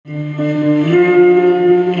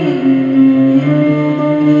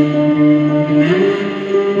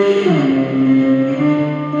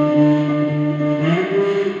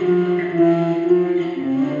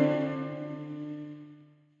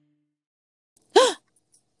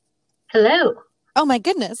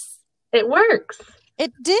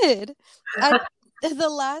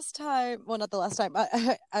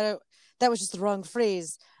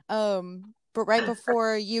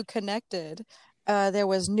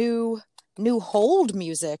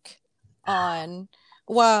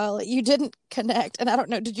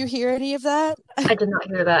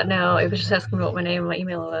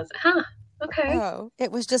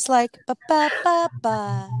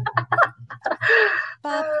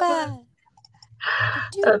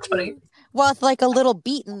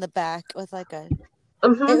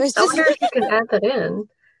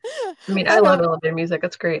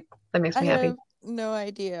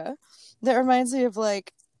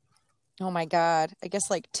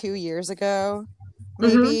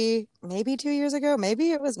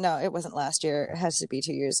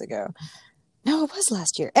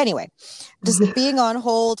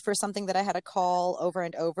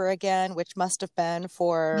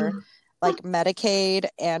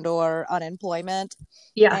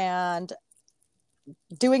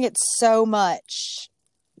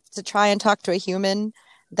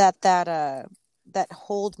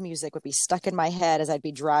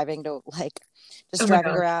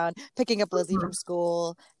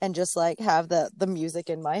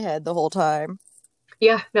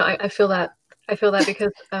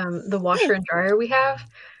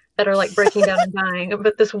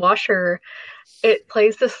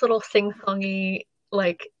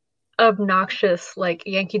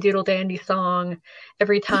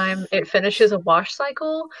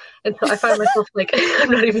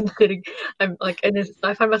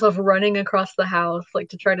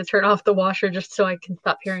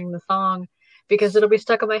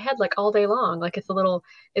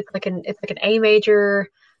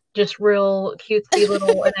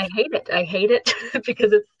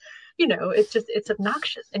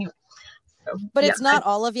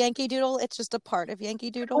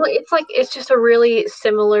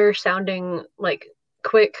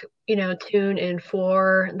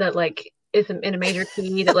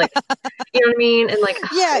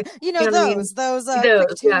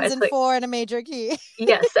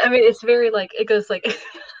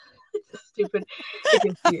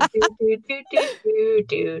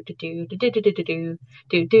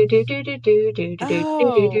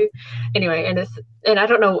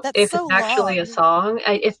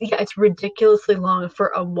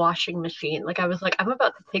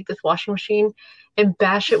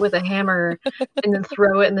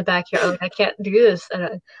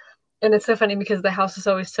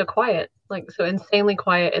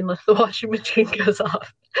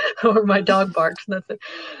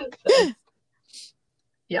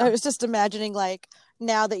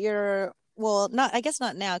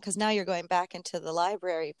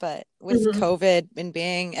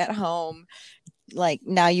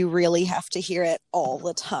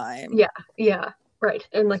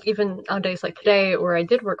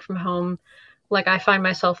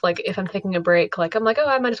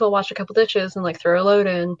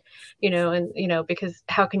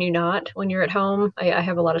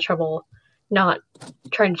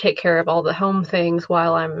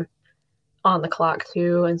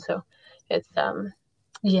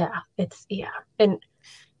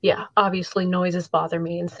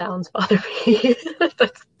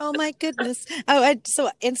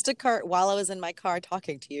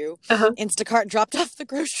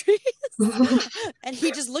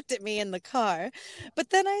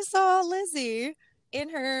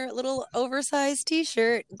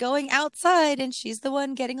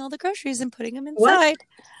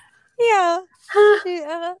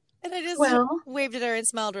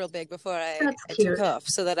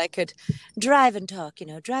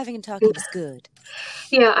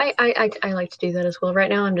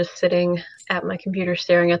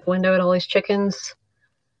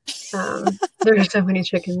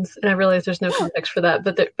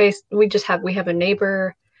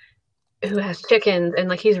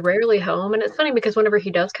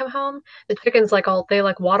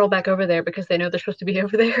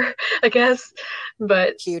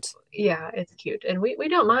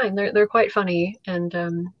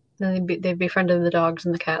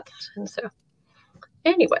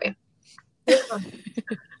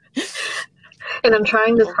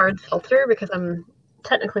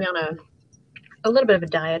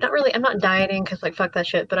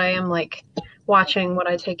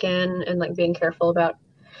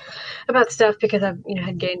about stuff because I've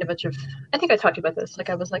had gained a bunch of. I think I talked to you about this. Like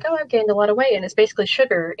I was like, oh, I've gained a lot of weight, and it's basically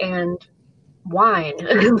sugar and wine.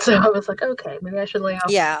 And so I was like, okay, maybe I should lay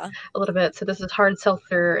off Yeah. a little bit. So this is hard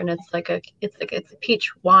seltzer, and it's a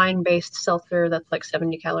peach wine based seltzer that's like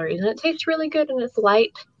 70 calories, and it tastes really good, and it's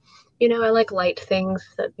light. I like light things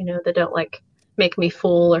that don't like make me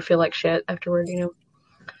full or feel like shit afterward.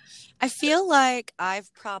 I feel like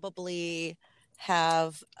I've probably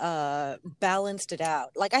have balanced it out.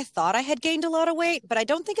 Like I thought I had gained a lot of weight, but I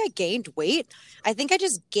don't think I gained weight. I think I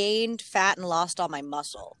just gained fat and lost all my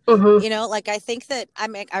muscle. Mm-hmm. Like I think that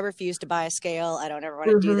I refuse to buy a scale. I don't ever want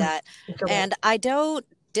to do Mm-hmm. that. And I don't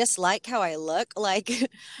dislike how I look. Like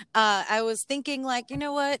I was thinking like, you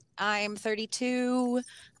know what? I'm 32.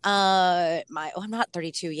 I'm not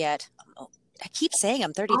 32 yet. I keep saying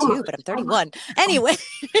I'm 32, but I'm 31. Anyway,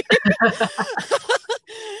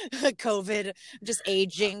 COVID, I'm just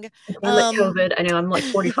aging. Damn it, COVID. I know I'm like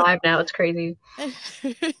 45 now. It's crazy.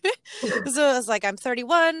 So it's like I'm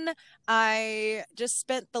 31. I just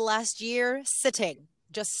spent the last year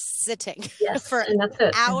just sitting Yes, for and that's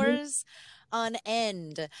it. hours on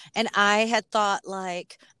end. And I had thought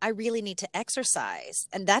like I really need to exercise,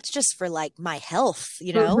 and that's just for like my health,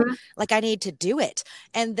 Mm-hmm. like I need to do it.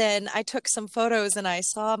 And then I took some photos and I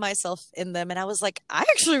saw myself in them and I was like, I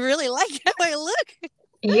actually really like how I look.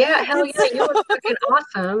 Yeah, hell And yeah, you look so fucking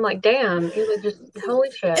awesome. Like, damn, you look just holy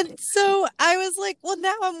shit. and so I was like, well,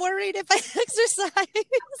 now I'm worried if I exercise,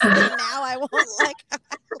 then now I won't like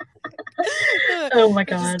Oh my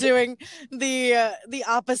just god. doing the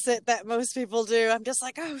opposite that most people do. I'm just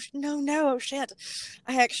like, oh no, shit.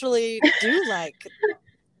 I actually do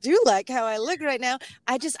like how I look right now.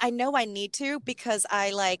 I know I need to because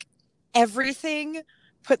I like everything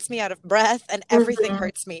puts me out of breath and everything Mm-hmm.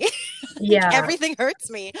 hurts me. Like, Yeah. everything hurts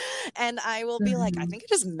me. And I will be like, I Mm-hmm. think I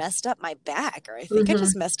just messed up my back or I think I Mm-hmm.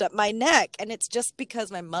 just messed up my neck. And it's just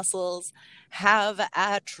because my muscles have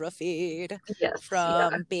atrophied Yes. Yeah.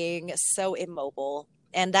 from being so immobile.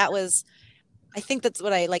 And I think that's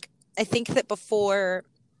what I like. I think that before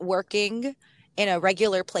working in a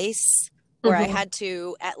regular place where I Mm-hmm. had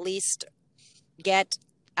to at least get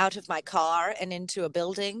out of my car and into a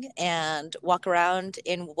building and walk around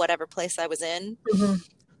in whatever place I was in, Mm-hmm.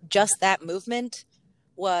 just that movement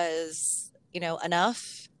was,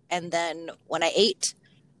 enough. And then when I ate,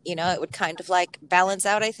 it would kind of like balance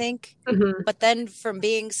out, I think. Mm-hmm. But then from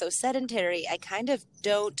being so sedentary, I kind of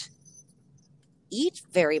don't eat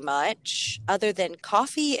very much other than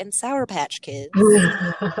coffee and Sour Patch Kids.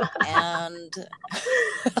 And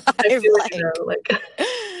I I've feel like like, like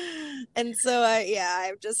and so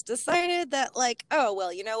I've just decided that like, oh,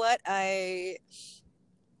 well, you know what?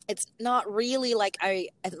 It's not really like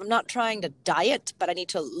I'm not trying to diet, but I need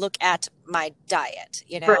to look at my diet,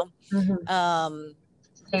 right. Mm-hmm.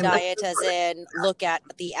 Same. That's diet as in look at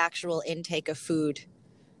the actual intake of food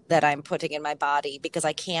that I'm putting in my body because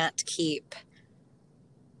I can't keep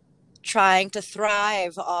trying to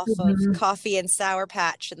thrive off of mm-hmm. coffee and Sour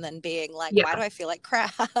Patch and then being like, Yeah. why do I feel like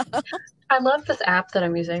crap? I love this app that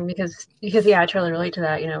I'm using because yeah, I totally relate to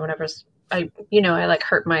that. Whenever I like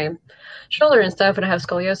hurt my shoulder and stuff, and I have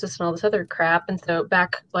scoliosis and all this other crap. And so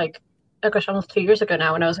back like, oh gosh, almost 2 years ago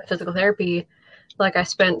now, when I was in physical therapy, like I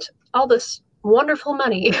spent all this wonderful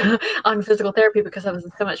money on physical therapy because I was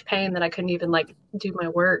in so much pain that I couldn't even like do my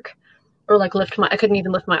work or like I couldn't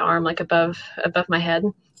even lift my arm like above my head.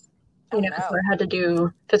 Oh So I no. had to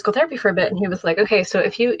do physical therapy for a bit, and he was like, okay, so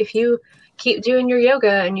if you keep doing your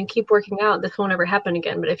yoga and you keep working out, this won't ever happen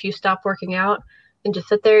again. But if you stop working out and just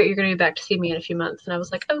sit there, you're going to be back to see me in a few months. And I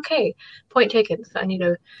was like, okay, point taken. So I need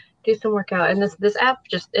to do some workout. And this app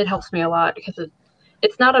just it helps me a lot because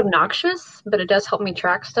it's not obnoxious, but it does help me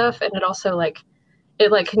track stuff, and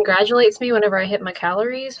it like congratulates me whenever I hit my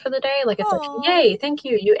calories for the day. Like it's like, Aw. yay, thank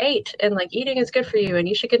you, you ate, and like eating is good for you, and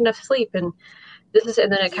you should get enough sleep, and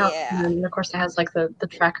then it counts, and Yeah. then of course it has like the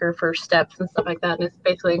tracker for steps and stuff like that, and it's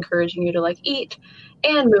basically encouraging you to like eat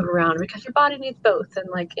and move around because your body needs both, and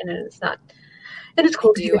it's not, and it's I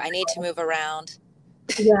cool because you do. can, I need to move around.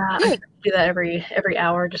 yeah, I can do that every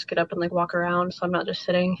hour, just get up and like walk around, so I'm not just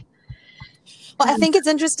sitting. Well, I Um, think it's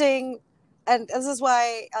interesting, and this is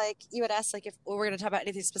why, like, you had asked, like, if we were going to talk about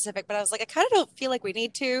anything specific, but I was like, I kind of don't feel like we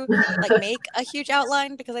need to, like, make a huge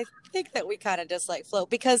outline because I think that we kind of just like float.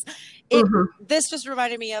 Because mhm, this just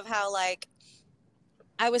reminded me of how, like,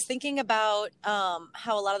 I was thinking about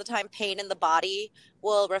how a lot of the time pain in the body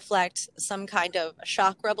will reflect some kind of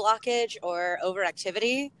chakra blockage or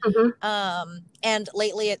overactivity. mhm, And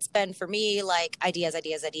lately it's been for me like ideas,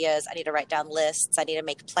 ideas, ideas. I need to write down lists. I need to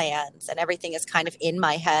make plans, and everything is kind of in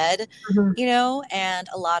my head, mhm, and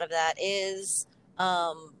a lot of that is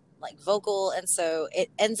like vocal, and so it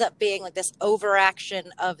ends up being like this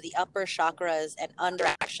overaction of the upper chakras and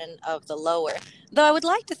underaction of the lower. Though I would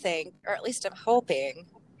like to think, or at least I'm hoping,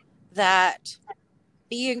 that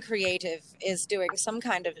being creative is doing some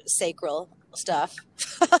kind of sacral stuff.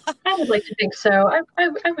 I would like to think so. I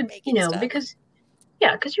would, Making stuff. because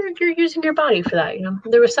yeah, because you're using your body for that.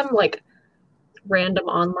 There was some like random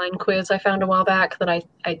online quiz I found a while back that I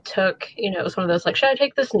took. It was one of those like, should I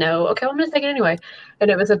take this? No. Okay, well, I'm gonna take it anyway. And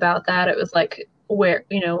it was about that. It was like where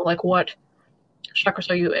like what chakras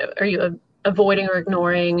are you avoiding or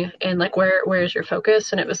ignoring, and like where's your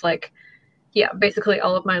focus? And it was like, yeah, basically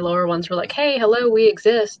all of my lower ones were like, hey, hello, we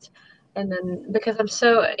exist. And then because I'm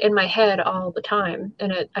so in my head all the time,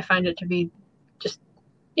 and I find it to be just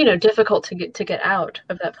difficult to get out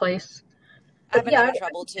of that place. I've But been yeah, having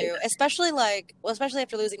trouble too, especially especially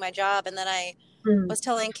after losing my job. And then I mm, was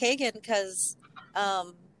telling Kagan because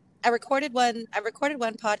I recorded one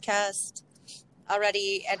podcast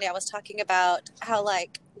already, and I was talking about how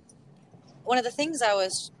like one of the things I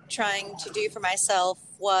was trying to do for myself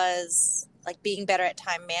was like being better at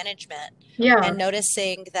time management, yeah, and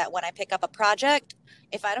noticing that when I pick up a project,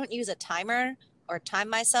 if I don't use a timer or time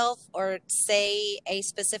myself or say a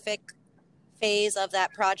specific phase of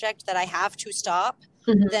that project that I have to stop,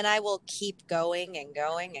 hmm, then I will keep going and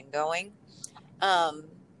going and going. Um,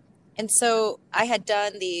 and so I had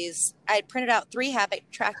I had printed out 3 habit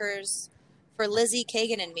trackers for Lizzie,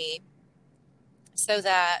 Kagan, and me, so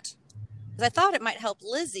that, because I thought it might help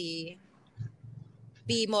Lizzie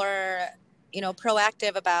be more,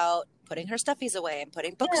 proactive about putting her stuffies away and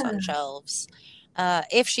putting books yeah, on shelves.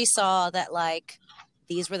 If she saw that, like,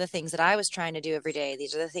 these were the things that I was trying to do every day.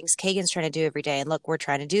 These are the things Kagan's trying to do every day. And look, we're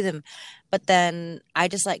trying to do them. But then I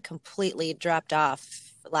just like completely dropped off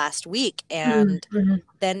last week, and mm-hmm.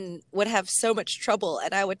 then would have so much trouble.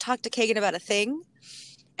 And I would talk to Kagan about a thing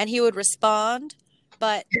and he would respond.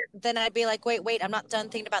 But then I'd be like, wait, I'm not done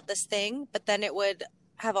thinking about this thing. But then it would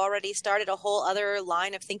have already started a whole other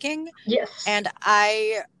line of thinking. Yes, And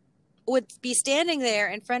I would be standing there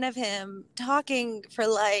in front of him talking for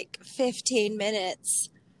like 15 minutes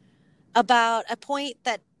about a point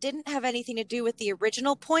that didn't have anything to do with the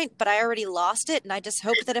original point, but I already lost it. And I just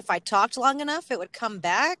hoped that if I talked long enough, it would come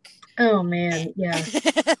back. oh man, yeah.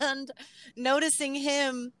 And noticing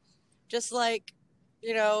him just like,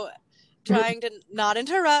 you know, trying to not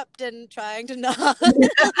interrupt and trying to not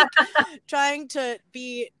trying to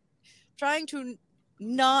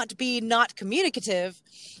not be not communicative.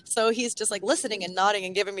 So he's just like listening and nodding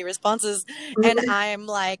and giving me responses, and I'm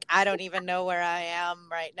like, I don't even know where I am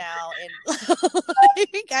right now. And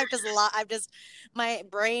I'm just my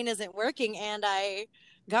brain isn't working, and I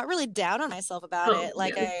got really down on myself about it.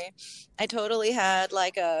 Like I totally had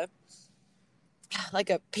like a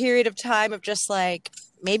period of time of just like,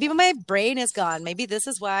 maybe my brain is gone. Maybe this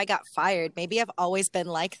is why I got fired. Maybe I've always been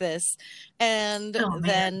like this. And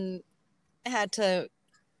then had to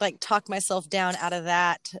like talk myself down out of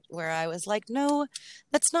that, where I was like, no,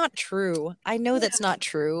 that's not true. I know that's not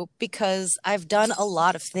true because I've done a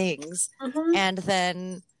lot of things. Mm-hmm. And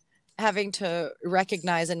then having to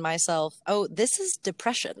recognize in myself, oh, this is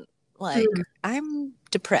depression. Like, I'm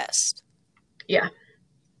depressed. Yeah.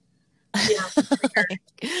 Yeah.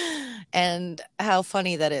 And how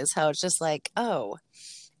funny that is, how it's just like, oh,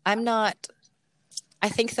 I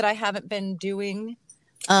think that I haven't been doing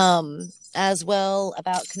as well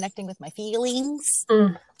about connecting with my feelings.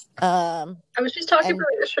 I was just talking about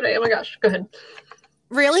it yesterday. Oh my gosh, go ahead.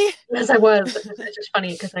 Really? Yes, I was. It's just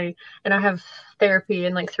funny because I have therapy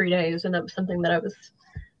in like 3 days, and that was something that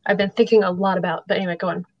I've been thinking a lot about. But anyway, go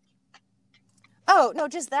on. Oh no,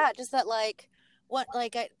 just that like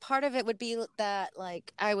part of it would be that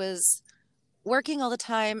like I was working all the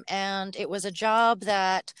time, and it was a job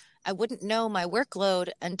that I wouldn't know my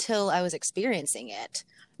workload until I was experiencing it.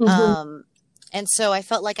 Mm-hmm. And so I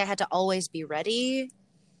felt like I had to always be ready,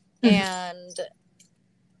 and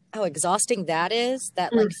how exhausting that is,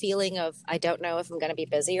 that like feeling of, I don't know if I'm going to be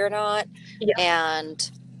busy or not. Yeah.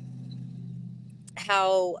 And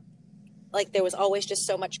how like there was always just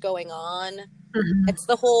so much going on. It's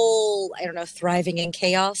the whole, I don't know, thriving in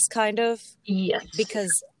chaos kind of. Yes.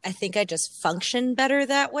 Because I think I just function better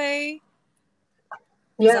that way.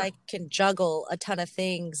 Yeah. I can juggle a ton of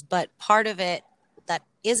things, but part of it that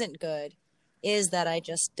isn't good is that I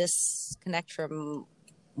just disconnect from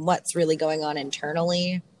what's really going on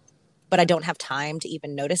internally, but I don't have time to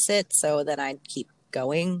even notice it. So then I keep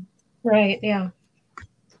going. Right. Yeah.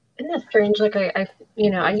 Isn't that strange? Like I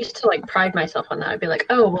used to like pride myself on that. I'd be like,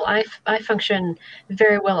 oh, well, I function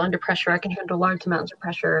very well under pressure. I can handle large amounts of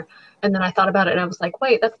pressure. And then I thought about it and I was like,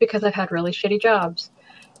 wait, that's because I've had really shitty jobs.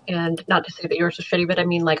 And not to say that yours was shitty, but I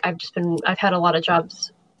mean, like, I've had a lot of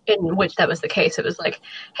jobs in which that was the case. It was like,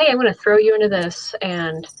 hey, I'm going to throw you into this,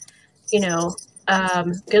 and, you know,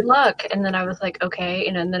 good luck. And then I was like, okay.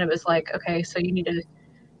 And then it was like, okay, so you need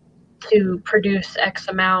to produce X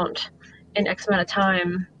amount in X amount of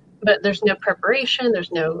time, but there's no preparation,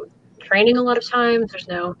 there's no training a lot of times, there's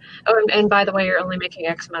no, oh, and by the way, you're only making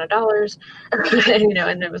X amount of dollars. And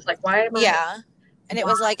it was like, why am I? Yeah. And it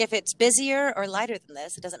was like, if it's busier or lighter than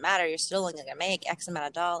this, it doesn't matter. You're still only going to make X amount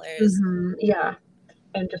of dollars. Mm-hmm. Yeah.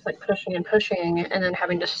 And just like pushing and pushing, and then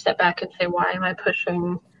having to step back and say, why am I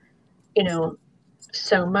pushing,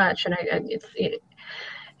 so much? And it's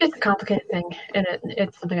a complicated thing, and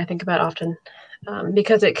it's something I think about often,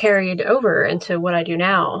 because it carried over into what I do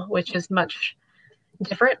now, which is much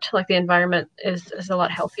different. Like, the environment is a lot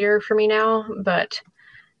healthier for me now, but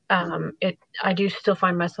I do still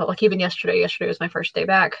find myself, like, even yesterday was my first day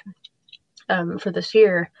back for this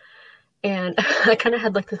year, and I kind of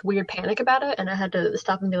had like this weird panic about it, and I had to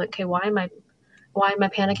stop and be like, okay, why am I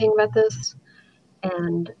panicking about this?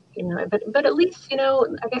 And but at least,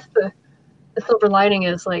 I guess the silver lining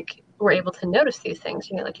is, like, we're able to notice these things.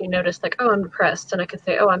 Like, you notice, like, oh, I'm depressed, and I could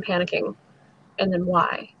say, oh, I'm panicking, and then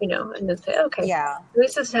why, and then say, okay, yeah, at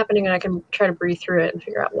least this is happening, and I can try to breathe through it and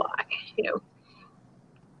figure out why.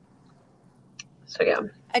 So yeah,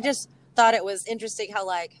 I just thought it was interesting how,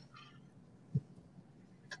 like,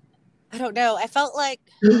 I don't know, I felt like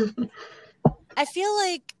I feel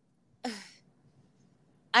like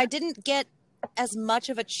I didn't get as much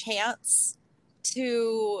of a chance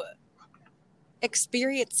to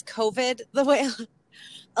experience COVID the way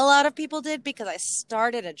a lot of people did, because I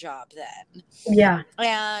started a job then. Yeah.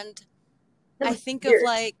 And I think of,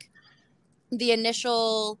 like, the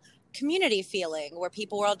initial community feeling where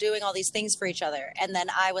people were all doing all these things for each other. And then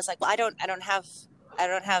I was like, well, I don't have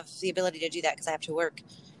the ability to do that because I have to work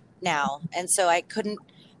now. And so I couldn't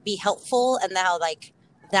be helpful. And now, like,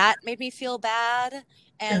 that made me feel bad.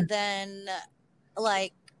 And then,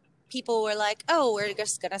 like, people were like, oh, we're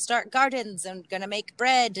just going to start gardens and going to make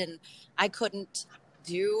bread. And I couldn't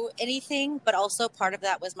do anything. But also part of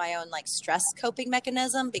that was my own, like, stress coping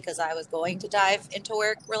mechanism, because I was going to dive into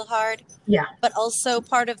work real hard. Yeah. But also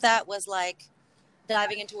part of that was, like,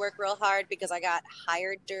 diving into work real hard because I got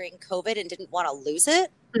hired during COVID and didn't want to lose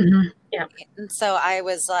it. Mm-hmm. Yeah. And so I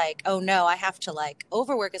was like, oh no, I have to, like,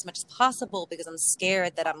 overwork as much as possible because I'm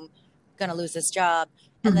scared that I'm going to lose this job.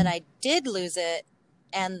 And then I did lose it.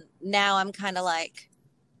 And now I'm kind of like,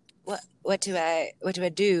 what do I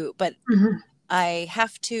do? But I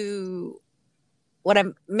have to, what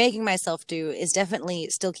I'm making myself do is definitely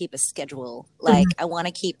still keep a schedule. Like, I want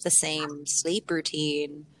to keep the same sleep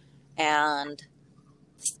routine and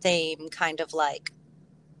same kind of, like,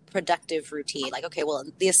 productive routine. Like, okay, well,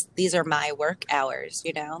 these are my work hours,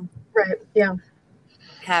 Right. Yeah.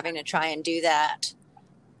 Having to try and do that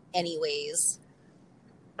anyways.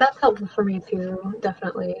 That's helpful for me too,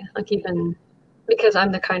 definitely. Like, even because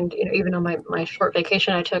I'm the kind, even on my short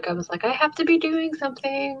vacation I took, I was like, I have to be doing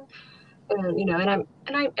something, and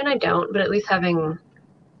I don't, but at least having,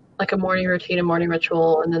 like, a morning routine, a morning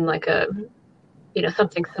ritual, and then, like, a,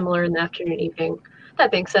 something similar in the afternoon, evening. That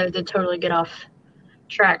being said, I did totally get off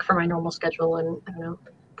track for my normal schedule, and I don't know,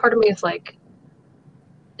 part of me is like,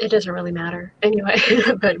 it doesn't really matter anyway.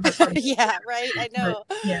 but yeah, right. I know.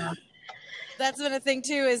 But, yeah. That's been a thing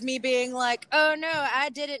too, is me being like, oh no, I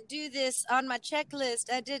didn't do this on my checklist.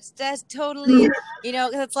 That's totally,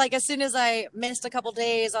 it's like, as soon as I missed a couple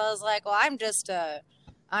days, I was like, well, I'm just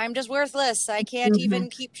worthless. I can't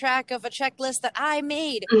even keep track of a checklist that I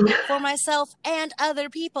made for myself and other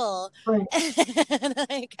people. Right. And,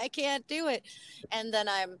 like, I can't do it. And then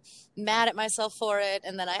I'm mad at myself for it.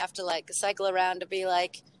 And then I have to, like, cycle around to be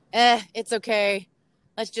like, it's okay.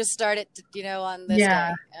 Let's just start it, on this day.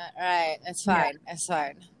 All right, it's fine. Yeah. It's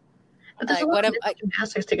fine. But there's a lot of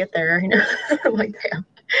gymnastics to get there. I'm like, damn,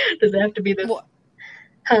 does it have to be this?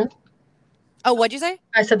 Huh? Oh, what'd you say?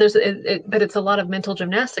 I said but it's a lot of mental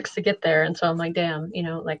gymnastics to get there, and so I'm like, damn,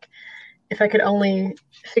 like, if I could only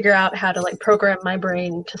figure out how to, like, program my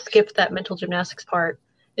brain to skip that mental gymnastics part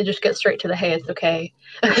and just get straight to the, hey, it's okay.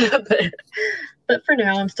 but for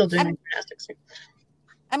now, I'm still doing gymnastics.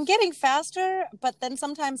 I'm getting faster, but then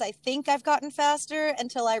sometimes I think I've gotten faster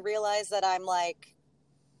until I realize that I'm, like,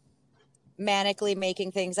 manically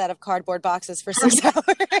making things out of cardboard boxes for 6 hours.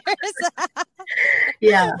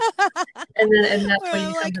 Yeah. And that's when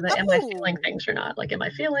you come to the, am I feeling things or not? Like, am I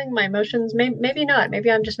feeling my emotions? Maybe not. Maybe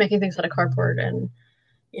I'm just making things out of cardboard, and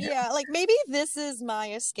yeah, like, maybe this is my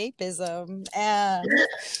escapism. And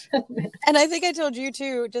I think I told you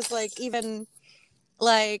too, just, like, even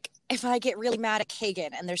like if I get really mad at Kagan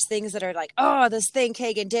and there's things that are like, oh, this thing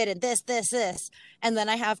Kagan did and this, and then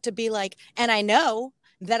I have to be like, and I know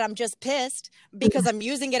that I'm just pissed because I'm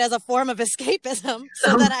using it as a form of escapism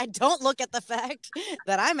so that I don't look at the fact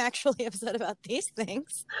that I'm actually upset about these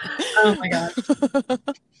things. Oh my gosh.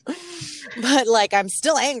 But like I'm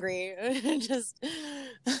still angry. Just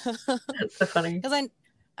That's so funny. because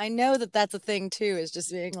I know that that's a thing too, is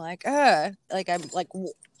just being like I'm like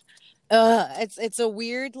it's a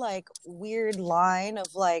weird line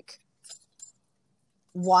of like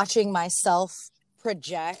watching myself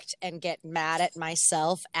project and get mad at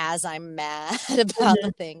myself as I'm mad about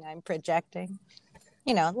the thing I'm projecting.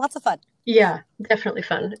 You know, lots of fun. Yeah, definitely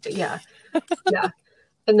fun. Yeah. Yeah.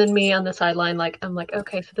 And then me on the sideline, like, I'm like,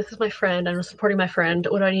 okay, so this is my friend. I'm supporting my friend.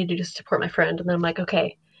 What do I need to do to support my friend? And then I'm like,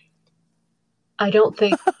 okay, I don't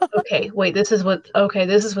think, okay, wait, this is what's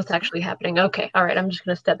actually happening. Okay, all right, I'm just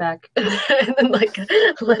going to step back and then, like,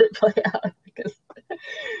 let it play out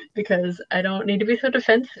because I don't need to be so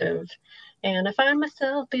defensive. And I find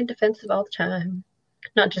myself being defensive all the time.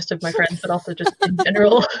 Not just of my friends, but also just in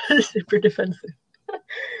general, super defensive.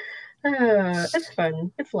 It's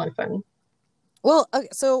fun. It's a lot of fun. Well, okay,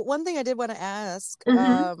 so one thing I did want to ask,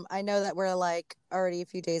 Mm-hmm. I know that we're like already a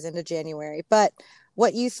few days into January, but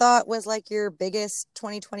what you thought was like your biggest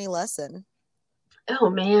 2020 lesson? Oh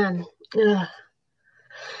man. Ugh.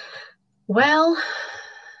 Well,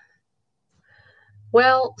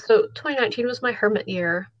 so 2019 was my hermit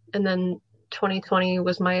year, and then 2020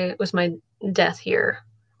 was my death year,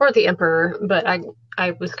 or the emperor. But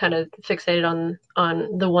I was kind of fixated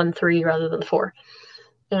on the 1-3 rather than the 4,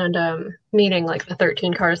 and meaning like the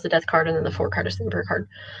 13 card is the death card, and then the 4 card is the emperor card.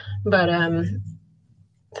 But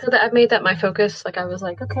so that I made that my focus. Like I was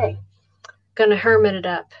like, okay, gonna hermit it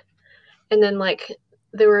up, and then like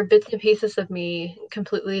there were bits and pieces of me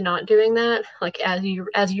completely not doing that. Like as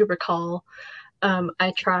you recall,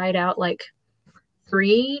 I tried out like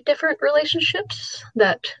 3 different relationships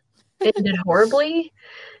that ended horribly,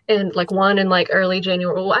 and like one in like early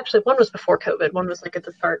January. Well, actually, one was before COVID. One was like at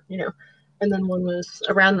the start, and then one was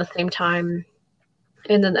around the same time,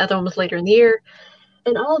 and then the other one was later in the year.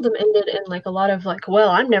 And all of them ended in like a lot of like, well,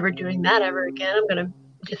 I'm never doing that ever again. I'm gonna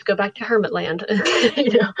just go back to hermit land,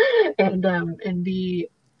 and be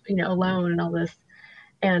alone and all this,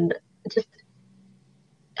 and just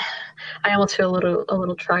I almost feel a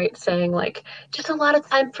little trite saying like just a lot of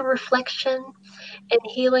time for reflection and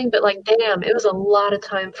healing, but like damn, it was a lot of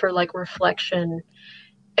time for like reflection.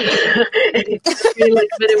 And but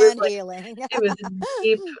it was And like healing. it was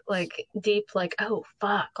deep like oh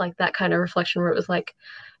fuck, like that kind of reflection where it was like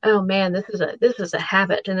oh man, this is a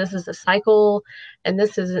habit, and this is a cycle, and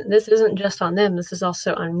this isn't just on them, this is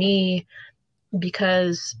also on me,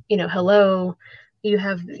 because hello, you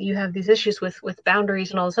have these issues with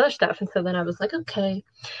boundaries and all this other stuff. And so then I was like, okay,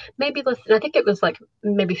 maybe listen. I think it was like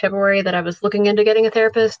maybe February that I was looking into getting a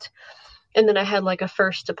therapist, and then I had like a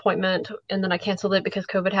first appointment, and then I canceled it because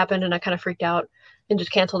COVID happened, and I kind of freaked out and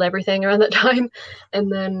just canceled everything around that time.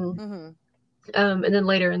 And then Mm-hmm.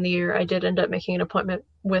 later in the year, I did end up making an appointment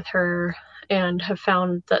with her, and have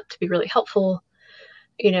found that to be really helpful.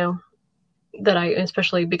 You know, that I,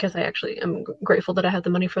 especially because I actually am grateful that I have the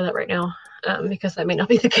money for that right now, because that may not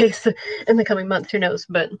be the case in the coming months. Who knows?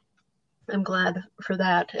 But I'm glad for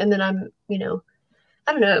that. And then I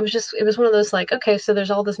don't know. It was one of those like, okay, so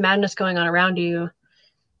there's all this madness going on around you,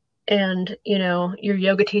 and your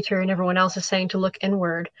yoga teacher and everyone else is saying to look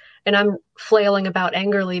inward, and I'm flailing about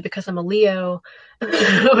angrily because I'm a Leo,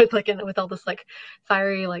 with all this like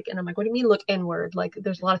fiery like, and I'm like, what do you mean look inward? Like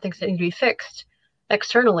there's a lot of things that need to be fixed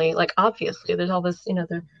externally. Like obviously there's all this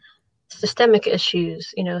the systemic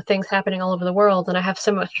issues, things happening all over the world, and I have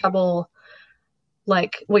so much trouble,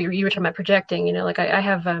 like what you were talking about projecting. Like I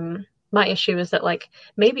have my issue is that like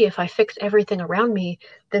maybe if I fix everything around me,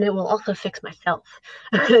 then it will also fix myself.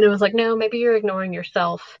 And it was like, no, maybe you're ignoring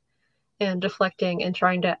yourself and deflecting and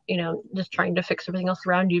trying to just trying to fix everything else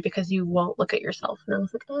around you because you won't look at yourself. And I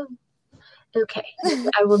was like, oh, okay,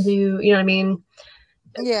 I will do, you know what I mean?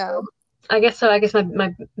 Yeah. So, I guess so. I guess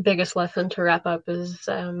my biggest lesson to wrap up is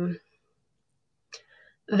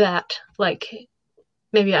that like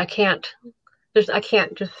maybe I can't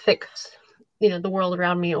just fix the world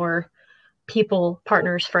around me, or people,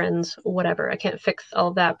 partners, friends, whatever. I can't fix all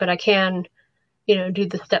of that, but I can do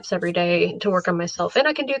the steps every day to work on myself, and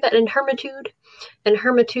I can do that in hermitude. And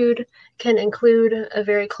hermitude can include a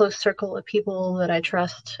very close circle of people that I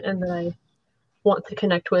trust and that I want to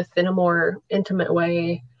connect with in a more intimate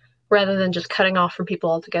way, rather than just cutting off from people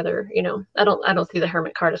altogether. I don't see the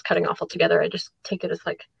hermit card as cutting off altogether. I just take it as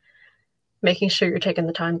like making sure you're taking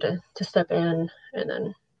the time to step in, and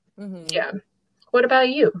then Hmm. yeah. What about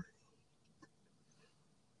you?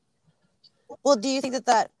 Well, do you think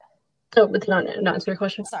that Oh, it's not answer your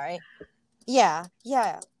question. sorry. Yeah,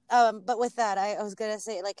 yeah. But with that, I was gonna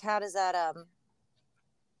say, like, how does that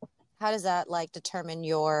like determine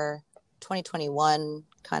your 2021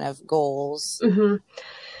 kind of goals? Hmm.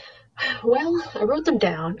 Well, I wrote them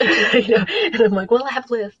down, and I'm like, well, I have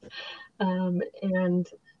lists, and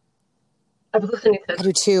I was listening to. I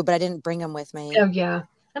do too, but I didn't bring them with me. Oh yeah,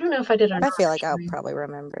 I don't know if I did or not I feel like I'll actually. probably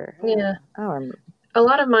remember. Yeah, I'll remember. a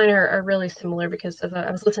lot of mine are really similar because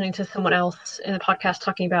I was listening to someone else in a podcast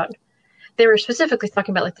talking about. They were specifically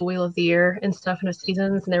talking about like the wheel of the year and stuff and the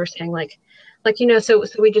seasons, and they were saying so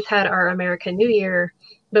we just had our American New Year,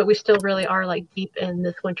 but we still really are like deep in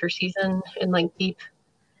this winter season and like deep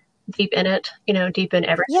in it, deep in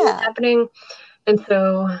everything that's Yeah, happening. And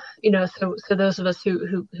so, so those of us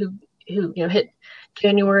who hit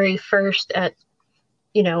January 1st at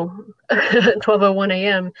 12:01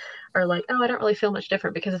 a.m. are like, oh, I don't really feel much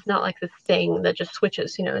different because it's not like this thing that just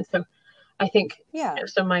switches. And so I think, yeah,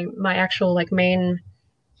 so my actual like main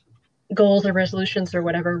goals or resolutions or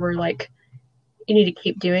whatever were like, you need to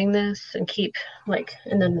keep doing this and keep like,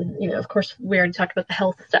 and then of course we already talked about the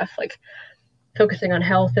health stuff, like focusing on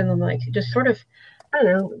health, and then like just sort of, I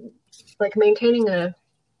don't know, like maintaining a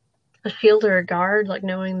shield or a guard, like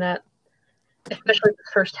knowing that especially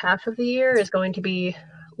the first half of the year is going to be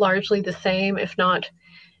largely the same, if not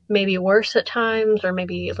maybe worse at times or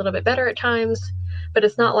maybe a little bit better at times. But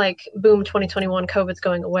it's not like boom, 2021 COVID's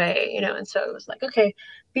going away, And so it was like, okay,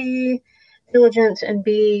 be diligent and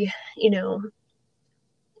be,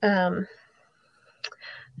 um,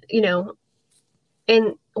 you know,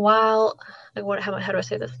 and while how do I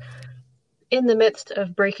say this? In the midst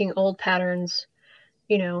of breaking old patterns,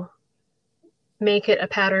 you know, make it a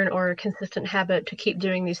pattern or a consistent habit to keep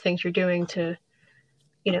doing these things you're doing to,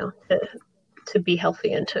 you know, to be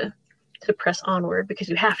healthy and to press onward, because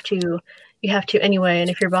you have to anyway. And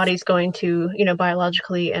if your body's going to,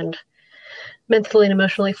 biologically and mentally and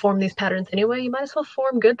emotionally form these patterns anyway, you might as well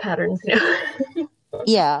form good patterns.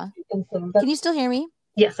 yeah. And so Can you still hear me?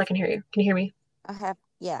 yes, I can hear you. Can you hear me?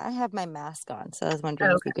 I have my mask on, so I was Oh,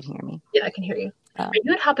 wondering if okay. you could hear me. Yeah, I can hear you. Are Um,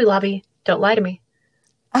 you at Hobby Lobby? Don't lie to me.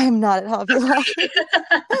 I'm not at Hobby Lobby.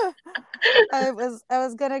 I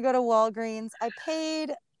was gonna go to Walgreens. I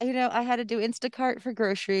paid, I had to do Instacart for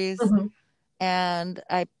groceries, Hmm. and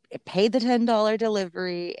I paid the $10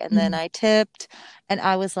 delivery, and then Hmm. I tipped, and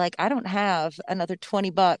I was like, I don't have another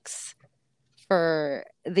 $20 for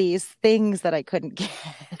these things that I couldn't get.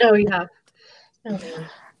 Oh yeah. Oh man.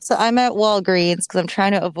 So I'm at Walgreens because I'm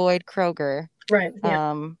trying to avoid Kroger. Right.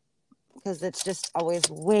 Yeah. Um, because it's just always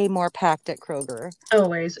way more packed at Kroger.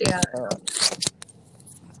 Always. Yeah. So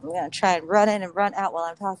I'm gonna try and run in and run out while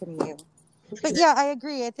I'm talking to you. That's But good. yeah, I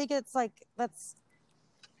agree. I think it's like that's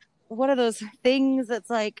one of those things that's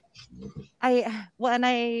like when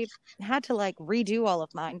I had to like redo all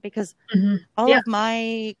of mine because Hmm. all Yeah. of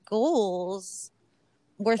my goals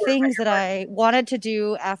were Or things that regular. I wanted to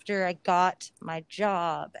do after I got my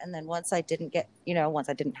job. And then once I didn't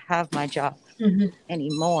have my job Hmm.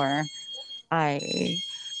 anymore, I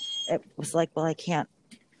it was like, well, I can't.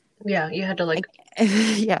 Yeah. You had to I, like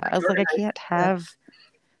yeah, I was like, I organize. can't Yeah. have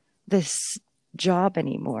this job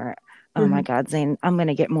anymore. Oh my Hmm. God, Zane, I'm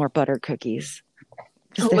gonna get more butter cookies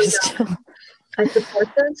because Oh my there's god, still. I support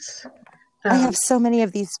this. I Um, have so many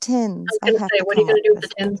of these I tins. was I gonna have say, to what are you come gonna up do with with.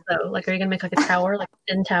 the tins though? Like, are you gonna make like a tower, like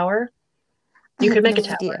a tin tower? I You have could make a no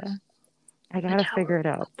tower. idea. I A gotta tower. figure it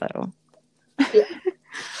out though. Yeah.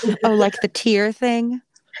 Oh, like the tier thing?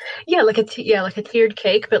 Yeah, like a tiered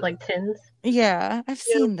cake, but like tins. Yeah, I've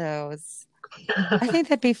Yeah. seen those. I think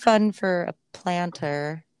that'd be fun for a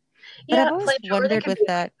planter. But Yeah, I've always planter, or they wondered could with be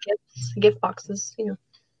that. like gift boxes.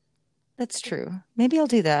 That's true. Maybe I'll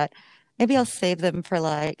do that. Maybe I'll save them for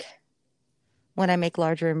like when I make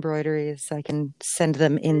larger embroideries, I can send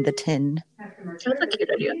them in the tin. That's a cute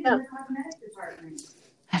idea. Yeah.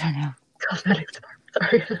 I don't know. Cosmetics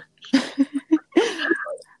department. Sorry.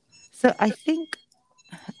 So I think,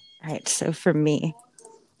 right. So for me,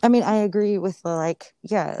 I mean, I agree with the like,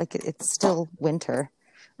 yeah, like it's still winter.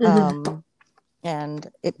 Hmm. Um, and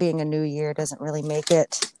it being a new year doesn't really make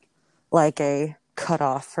it like a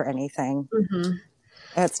cutoff for anything. Hmm.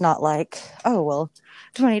 It's not like, oh, well,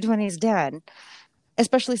 2020 is done,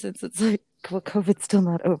 especially since it's like, well, COVID's still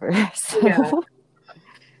not over. Yeah. So,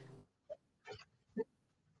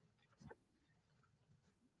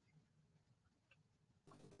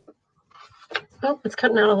 Oh, it's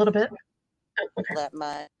cutting out a little bit. Oh, okay. that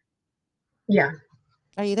much. Yeah.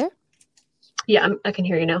 Are you there? Yeah, I can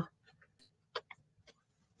hear you now.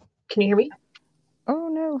 Can you hear me? Oh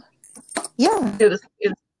no. Yeah. It was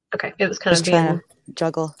okay. It was kind Just of trying being to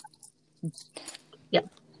juggle. yeah.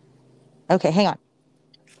 Okay, hang on.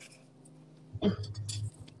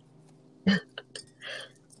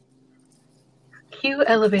 Cue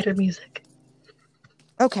elevator music.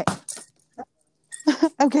 Okay.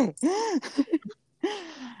 Okay.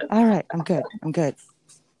 All right, I'm good. I'm good.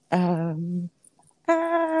 Ah,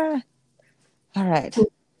 all right.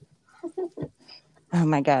 Oh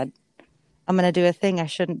my God. I'm gonna do a thing I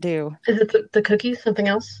shouldn't do. Is it the cookies? Something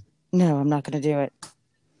else? No, I'm not gonna do it.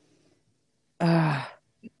 Uh,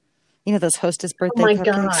 you know those Hostess Oh birthday my cupcakes?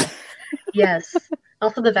 god. Yes.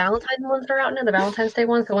 Also the Valentine ones are out now, the Valentine's Day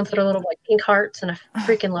ones, the ones that are little like pink hearts, and I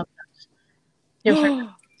freaking love those. You know what I'm talking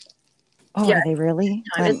about? Oh, Yeah, are they really?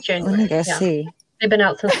 time. It's Let me January. go Yeah. see. They've been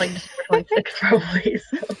out since like December 26th, probably.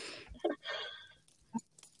 So.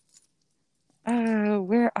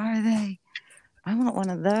 Where are they? I want one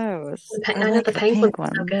of those. I I know like the the penguins pink are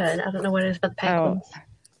so ones. good. I don't know what it is about the Oh, penguins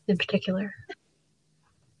in particular.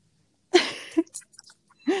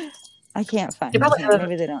 I can't find They them probably here. have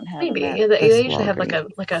Maybe they don't have them maybe at they this usually have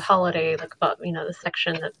Walgreens. like a holiday like about the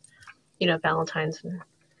section that Valentine's and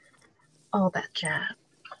all that jazz.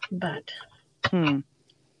 But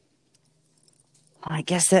I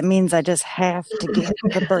guess that means I just have to get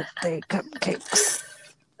the birthday cupcakes.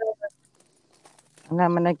 And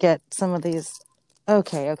I'm gonna get some of these.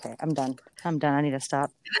 Okay, I'm done. I need to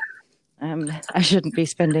stop. I shouldn't be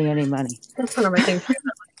spending any money. that's one of my things about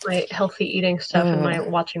my healthy eating stuff and my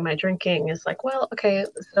watching my drinking is like, well, okay,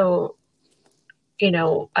 so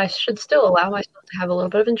I should still allow myself to have a little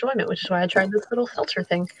bit of enjoyment, which is why I tried this little seltzer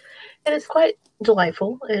thing, and it's quite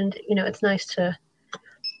delightful, and it's nice to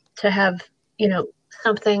have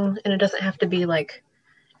something, and it doesn't have to be like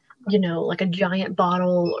like a giant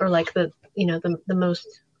bottle or like the most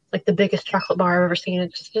like the biggest chocolate bar I've ever seen.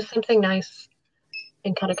 It's just something nice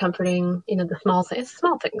and kind of comforting. The small things,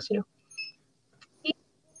 small things.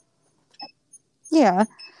 Yeah,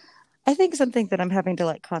 I think something that I'm having to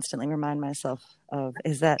like constantly remind myself of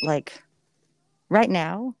is that like right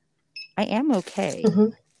now I am okay. Mm-hmm.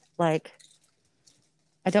 Like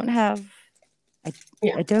I don't have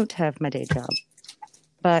Yeah. I don't have my day job,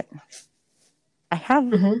 but I have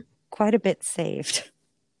Mm-hmm. quite a bit saved.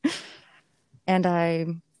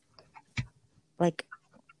 And like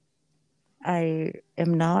I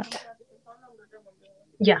am not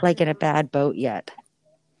like in a bad boat yet.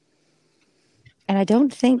 And I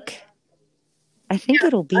think it'll I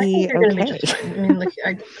think be you're going to be okay. just fine. I mean, like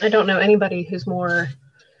I don't know anybody who's more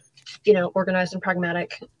organized and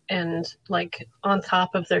pragmatic and like on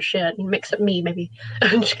top of their shit, and except me maybe.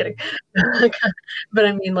 I'm just kidding. But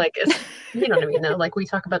I mean, like, you know what I mean though, like we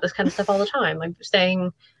talk about this kind of stuff all the time, like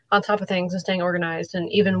staying on top of things and staying organized,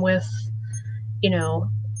 and even with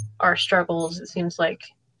our struggles, it seems like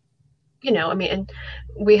I mean, and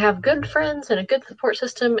we have good friends and a good support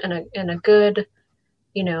system and a good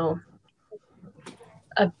you know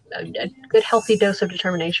a good healthy dose of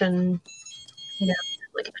determination.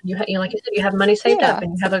 Like like you said, you have money saved up,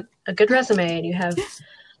 and you have a good resume, and you have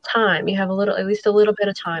time. You have at least a little bit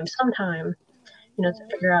of time, some time, to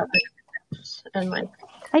figure out this. And like,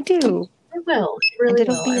 I do. it will, it And really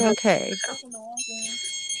it'll will. be I really okay. so.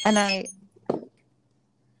 And I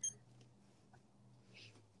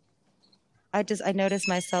notice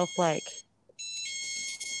myself like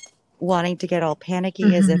wanting to get all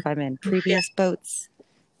panicky as if I'm in previous boats,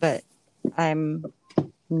 but I'm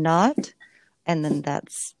not. And then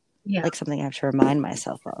that's like something I have to remind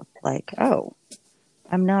myself of. Like, oh,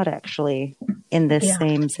 I'm not actually in this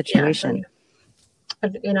same situation.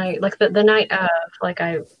 And I like the night of, like,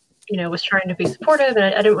 I was trying to be supportive, and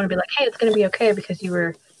I didn't want to be like, hey, it's going to be okay, because you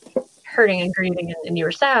were hurting and grieving, and you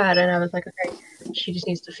were sad, and I was like, okay, she just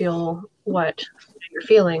needs to feel what you're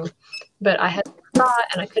feeling. But I had a thought,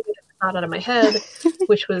 and I couldn't get the thought out of my head,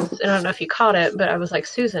 which was, and I don't know if you caught it, but I was like,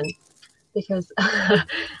 Susan, because I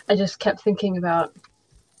just kept thinking about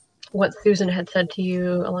what Susan had said to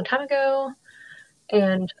you a long time ago,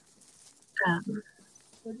 and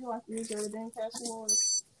would you like to use your redeem cash more?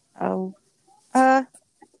 Oh,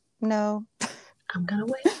 no. I'm gonna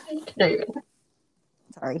wait. No, you're good.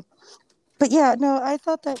 Sorry. But yeah, no, I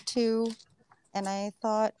thought that too. And I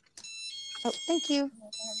thought, oh, thank you.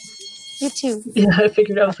 You too. Yeah, I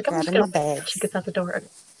figured. I was like, I'm just Grabbing gonna my bags. She gets out the door.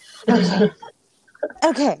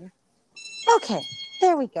 Okay. Okay.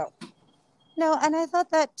 There we go. No, and I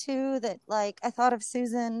thought that too, that like I thought of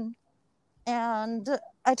Susan, and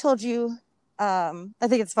I told you, I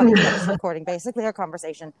think it's funny that it's recording basically our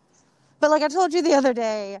conversation. But like I told you the other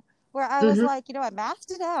day, where I was like, I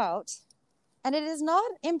mathed it out, and it is not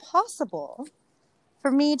impossible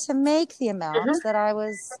for me to make the amount Mhm. that I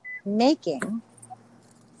was making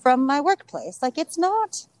from my workplace. Like, it's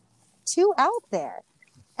not too out there.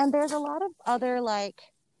 And there's a lot of other,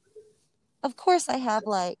 like, of course I have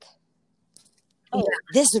like, oh,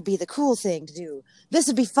 this would be the cool thing to do. This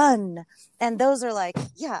would be fun. And those are like,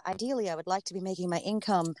 yeah, ideally I would like to be making my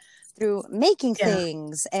income through making Yeah.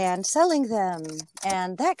 things and selling them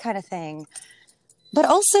and that kind of thing. But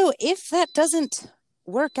also, if that doesn't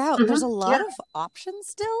work out, there's a lot Yeah. of options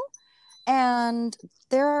still. And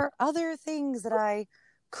there are other things that I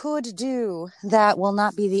could do that will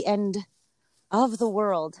not be the end of the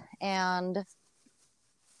world. And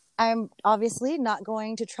I'm obviously not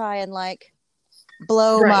going to try and like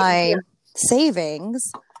blow Right. my Yeah.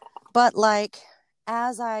 savings, but like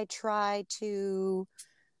as I try to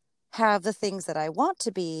have the things that I want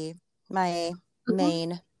to be my Mhm.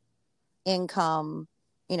 main income,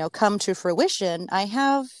 you know, come to fruition, I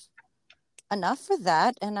have enough for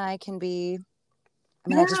that, and I can be, I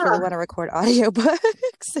mean, I just really Yeah. want to record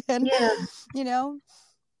audiobooks and, Yeah. you know,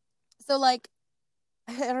 so like,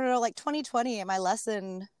 I don't know, like 2020, my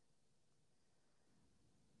lesson,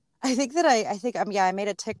 I think that I think, yeah, I made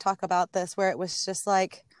a TikTok about this where it was just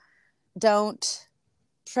like, don't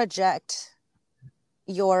project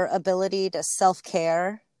your ability to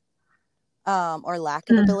self-care or lack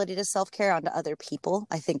of Mm. ability to self-care onto other people.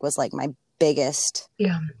 I think was like my biggest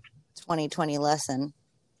Yeah. 2020 lesson.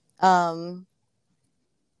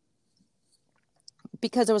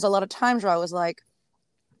 Because there was a lot of times where I was like,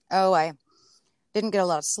 oh, I didn't get a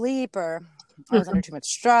lot of sleep, or I was under too much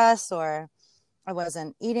stress, or I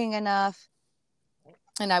wasn't eating enough.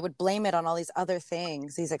 And I would blame it on all these other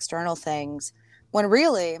things, these external things, when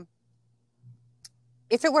really,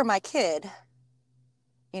 if it were my kid,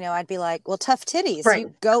 you know, I'd be like, well, tough titties, Right.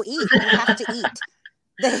 you go eat. You have to eat.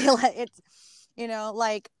 It's, you know,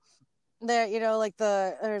 like there, you know, like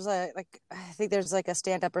there's a, like, I think there's like a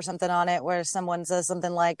stand up or something on it where someone says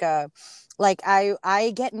something like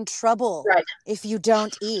I get in trouble Right. if you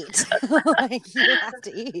don't eat. Like, you have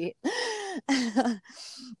to eat.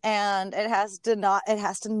 And it has to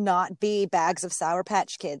not be bags of Sour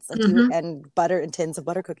Patch Kids, like you, and butter and tins of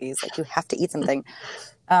butter cookies. Like, you have to eat something.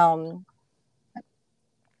 And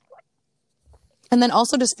then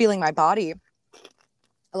also just feeling my body,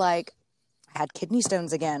 like, I had kidney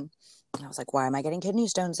stones again. And I was like, why am I getting kidney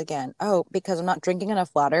stones again? Oh, because I'm not drinking enough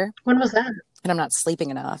water When was that? and I'm not sleeping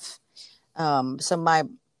enough.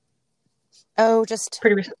 Just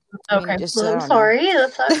Pretty recent. I mean, Okay. just, Well, I I'm don't know. sorry.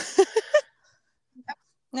 That sucks.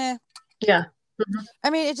 Nah. Yeah. I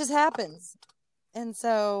mean, it just happens. And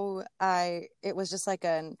so it was just like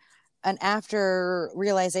an after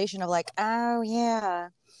realization of like, oh yeah.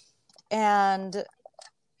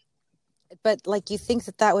 But like, you think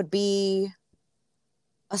that would be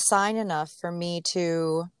a sign enough for me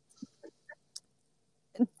to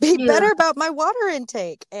be better about my water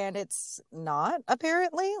intake, and it's not,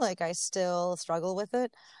 apparently. Like, I still struggle with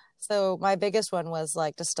it. So my biggest one was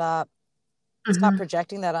like to stop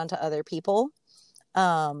projecting that onto other people,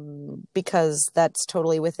 because that's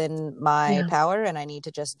totally within my power and I need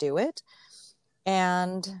to just do it.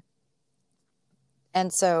 And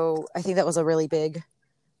so I think that was a really big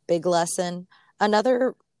lesson.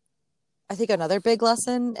 Another big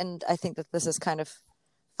lesson, and I think that this is kind of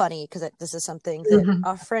funny because this is something that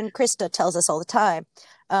our friend Krista tells us all the time,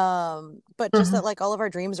 but just that like all of our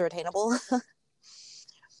dreams are attainable.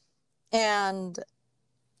 And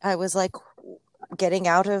I was like getting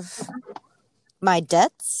out of my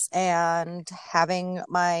debts and having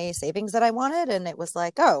my savings that I wanted, and it was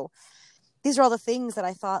like, oh, these are all the things that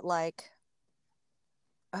I thought, like,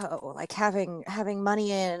 oh, like having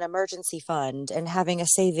money in an emergency fund and having a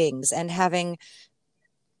savings and having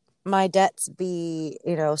my debts be,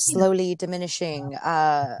 you know, slowly diminishing.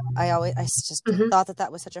 I just thought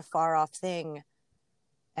that was such a far off thing,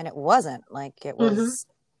 and it wasn't. Like, it was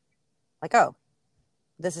like, oh,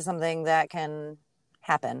 this is something that can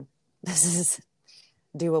happen. This is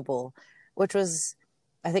doable, which was,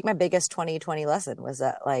 I think, my biggest 2020 lesson, was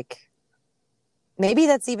that, like, maybe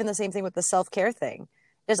that's even the same thing with the self-care thing.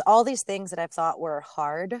 There's all these things that I've thought were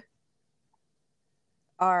hard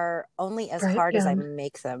are only as hard as I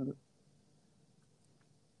make them.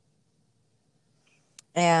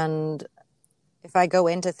 And if I go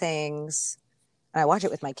into things, and I watch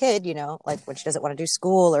it with my kid, you know, like, when she doesn't want to do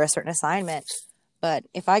school or a certain assignment, but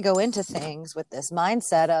if I go into things with this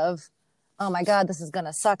mindset of, oh my God, this is going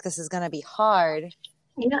to suck, this is going to be hard,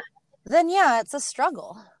 then yeah, it's a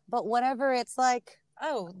struggle. But whenever it's like,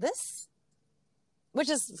 oh, this, which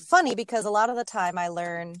is funny because a lot of the time I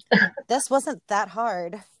learn this wasn't that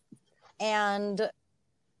hard. And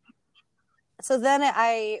so then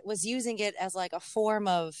I was using it as like a form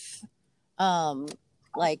of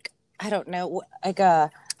like, I don't know, like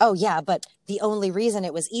oh yeah, but the only reason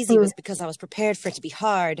it was easy was because I was prepared for it to be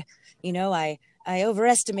hard. You know, I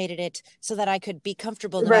overestimated it so that I could be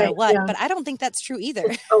comfortable no matter what. Yeah. But I don't think that's true either.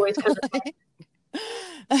 It's always kind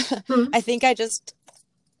of I think I just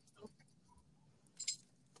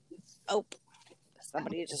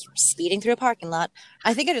somebody just speeding through a parking lot.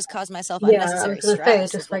 I think I just caused myself unnecessary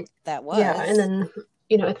stress. Just like that was. Yeah, and then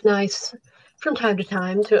it's nice from time to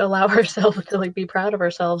time to allow ourselves to like be proud of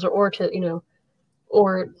ourselves, or to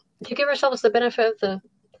or to give ourselves the benefit of the,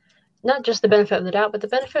 not just the benefit of the doubt, but the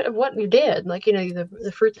benefit of what you did, like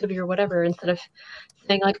the fruits of your whatever, instead of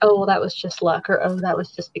saying like, oh well, that was just luck, or oh that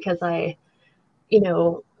was just because I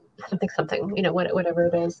something whatever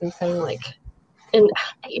it is, and saying like, and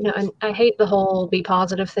and I hate the whole be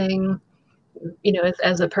positive thing,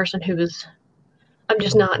 as a person I'm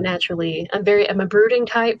just not naturally, I'm a brooding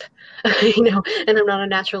type, and I'm not I'm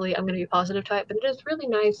going to be positive type, but it is really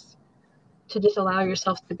nice to just allow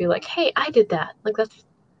yourself to be like, hey, I did that. Like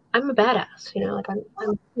I'm a badass, like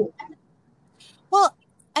I'm cool. Well,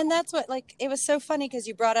 and that's what, like, it was so funny because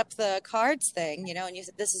you brought up the cards thing, and you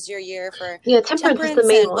said this is your year for temperance is the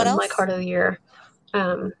main one, my card of the year.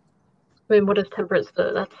 What is temperance?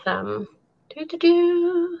 That's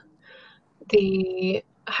the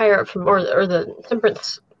higher up from, or the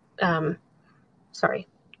temperance. Sorry,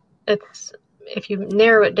 it's, if you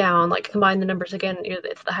narrow it down, like combine the numbers again,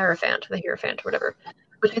 it's the Hierophant, the Hierophant, or whatever,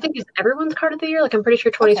 which I think is everyone's card of the year. Like I'm pretty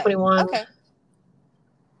sure 2021. Okay.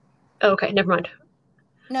 Okay, never mind.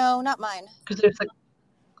 No, not mine. Because there's like,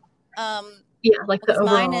 like the overall.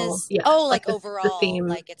 Mine is like overall, the theme.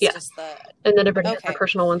 Like it's just the. And then everybody has their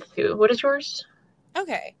personal ones too. What is yours?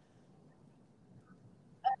 Okay.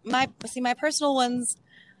 My personal ones.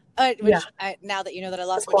 Now that you know that I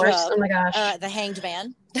lost my job. Oh my gosh. The Hanged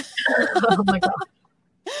Man. Oh my god.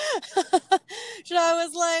 So I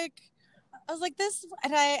was like this,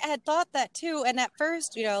 and I had thought that too. And at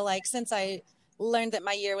first, like since I learned that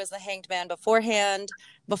my year was the Hanged Man beforehand,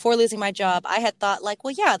 before losing my job, I had thought like,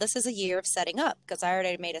 well, yeah, this is a year of setting up, because I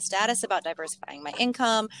already made a status about diversifying my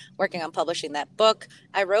income, working on publishing that book.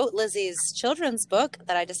 I wrote Lizzie's children's book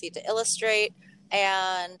that I just need to illustrate,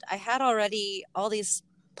 and I had already all these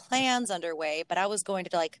plans underway, but I was going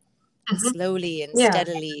to like slowly and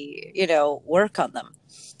steadily, work on them.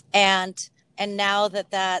 And now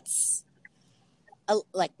that's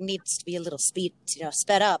like needs to be a little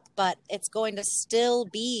sped up, but it's going to still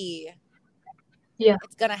be,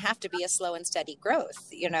 it's going to have to be a slow and steady growth,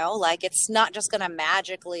 like it's not just going to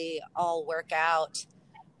magically all work out.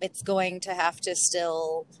 It's going to have to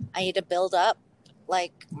still, I need to build up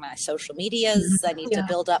like my social medias. I need to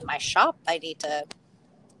build up my shop. I need to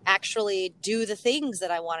actually do the things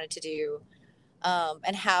that I wanted to do,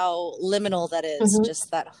 and how liminal that is,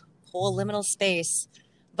 just that whole liminal space.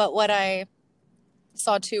 But what I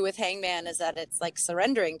saw too with Hangman is that it's like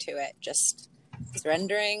surrendering to it, just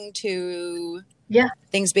surrendering to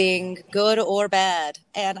things being good or bad.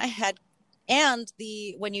 And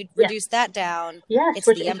when you reduce that down, it's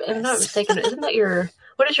the Empress. If I'm not mistaken, isn't that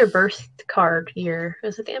what is your birth card year?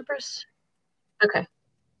 Is it the Empress? Okay.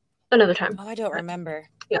 Another time. Oh, I don't remember.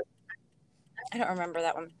 Yeah. I don't remember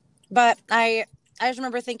that one. But I just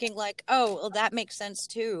remember thinking like, oh, well, that makes sense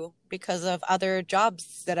too, because of other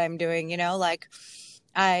jobs that I'm doing, like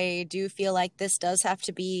I do feel like this does have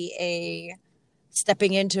to be a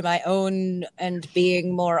stepping into my own and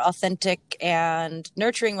being more authentic and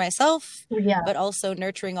nurturing myself, but also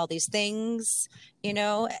nurturing all these things.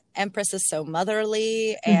 Empress is so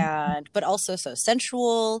motherly but also so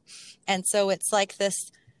sensual. And so it's like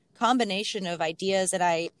this combination of ideas, and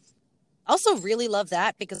I also really love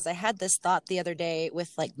that, because I had this thought the other day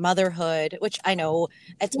with like motherhood, which I know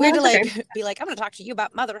it's weird to like be like, I'm going to talk to you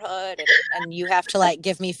about motherhood, and you have to like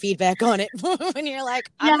give me feedback on it when you're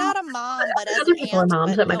like, I'm not a mom, but as other people are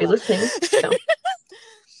moms that might be listening. So.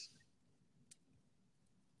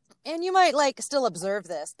 And you might like still observe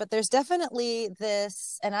this, but there's definitely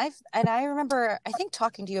this, and I remember I think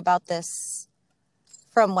talking to you about this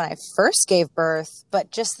from when I first gave birth,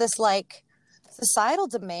 but just this like societal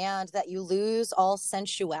demand that you lose all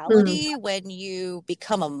sensuality when you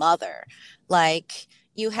become a mother. Like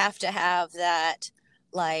you have to have that,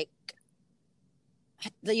 like,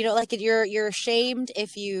 like you're ashamed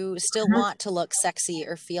if you still want to look sexy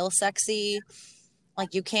or feel sexy.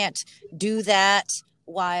 Like you can't do that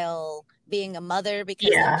while being a mother, because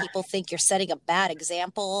then people think you're setting a bad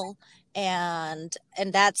example. And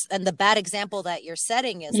the bad example that you're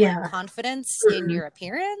setting is like confidence in your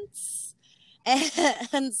appearance.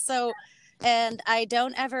 And so And I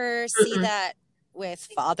don't ever see Mm-mm. that with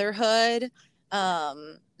fatherhood. I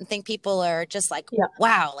think people are just like, Yeah.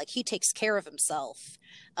 wow, like he takes care of himself.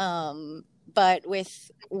 But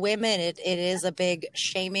with women, it is a big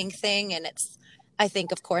shaming thing. And I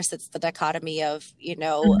think, of course, it's the dichotomy of,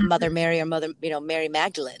 Mhm. Mother Mary or Mary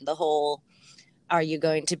Magdalene, the whole, are you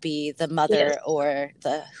going to be the Yes. mother or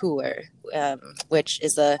the whoer, which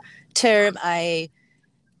is a term I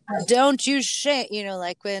don't use shame,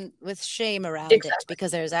 like with shame around it, Exactly.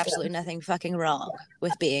 because there's absolutely nothing fucking wrong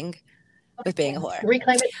with being a whore.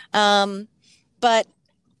 Reclaim it. But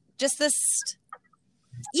just this,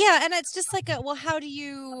 yeah, and it's just like well, how do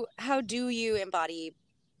you embody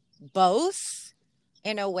both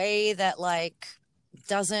in a way that like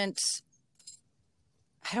doesn't,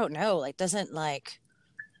 I don't know, like doesn't like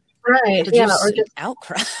Right. Yeah. produce Or an just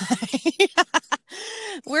outcry.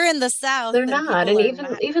 We're in the South they're and not. people And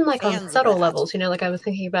are even like on fans of subtle that. levels, like I was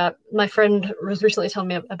thinking about, my friend was recently telling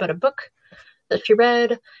me about a book that she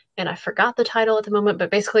read, and I forgot the title at the moment,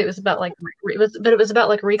 but basically it was about like it was about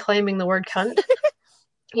like reclaiming the word cunt,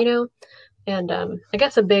 you know. And I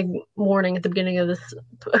guess a big warning at the beginning of this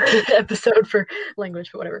episode for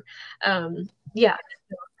language, but whatever. Yeah,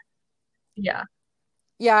 yeah,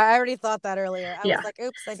 Yeah, I already thought that earlier. I yeah. was like,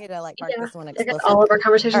 oops, I need to like mark Yeah, this one I guess explicit. all of our All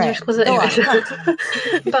conversations are right, explicit go on. anyways.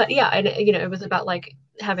 Cunt. But yeah, and it was about like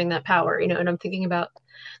having that power, and I'm thinking about,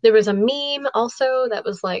 there was a meme also that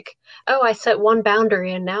was like, oh, I set one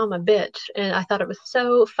boundary and now I'm a bitch. And I thought it was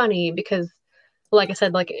so funny because, like I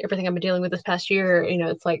said, like everything I've been dealing with this past year,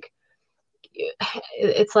 it's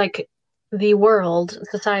like the world,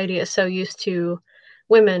 society is so used to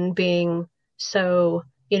women being so,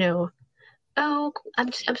 oh,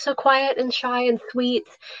 I'm so quiet and shy and sweet,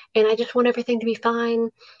 and I just want everything to be fine.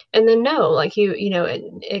 And then no, like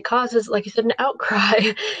it causes, like you said, an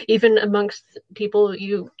outcry, even amongst people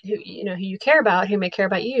who you care about, who may care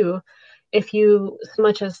about you, if you so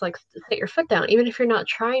much as like set your foot down, even if you're not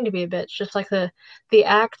trying to be a bitch, just like the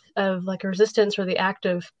act of like resistance, or the act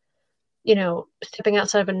of stepping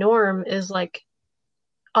outside of a norm, is like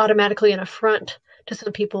automatically an affront to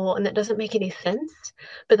some people, and that doesn't make any sense,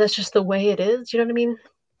 but that's just the way it is. You know what I mean?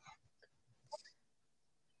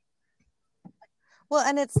 Well,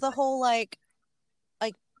 and it's the whole like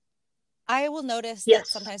I will notice that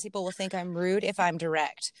Yes. sometimes people will think I'm rude if I'm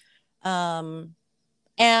direct.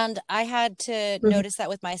 And I had to Mm-hmm. notice that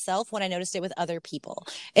with myself when I noticed it with other people.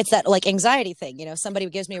 It's that like anxiety thing, somebody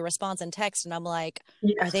gives me a response in text and I'm like,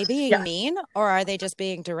 Yes. are they being Yeah. mean or are they just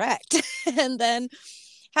being direct? And then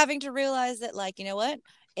having to realize that, like, you know what?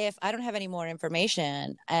 If I don't have any more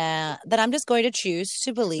information, then I'm just going to choose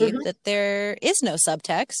to believe Mm-hmm. that there is no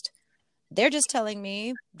subtext. They're just telling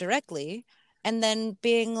me directly, and then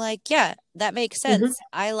being like, yeah, that makes sense. Mm-hmm.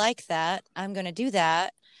 I like that. I'm going to do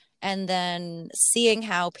that. And then seeing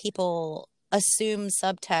how people assume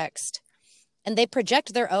subtext and they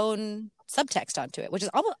project their own subtext onto it, which is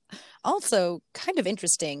also kind of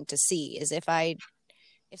interesting to see, is if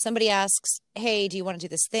somebody asks, hey, do you want to do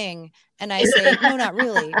this thing? And I say, no, not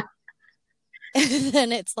really.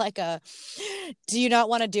 Then it's like do you not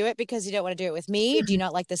want to do it because you don't want to do it with me? Mm-hmm. Do you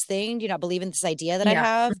not like this thing? Do you not believe in this idea that I Yeah.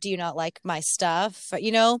 have? Do you not like my stuff?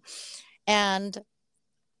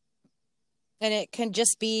 And it can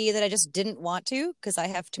just be that I just didn't want to because I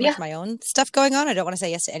have too much of my own stuff going on. I don't want to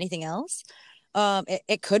say yes to anything else.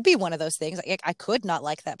 It could be one of those things. I could not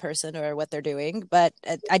like that person or what they're doing, but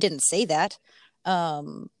I didn't say that.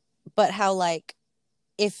 But how, like,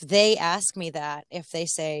 if they ask me that, if they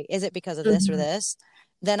say, is it because of this or this,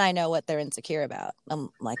 then I know what they're insecure about. I'm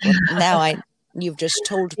like, well, now you've just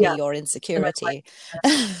told me your insecurity.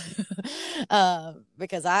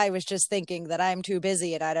 Because I was just thinking that I'm too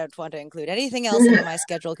busy and I don't want to include anything else into my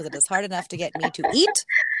schedule because it is hard enough to get me to eat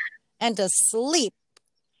and to sleep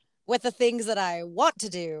with the things that I want to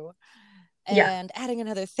do. And adding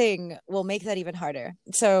another thing will make that even harder.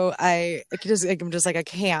 So I'm just like, I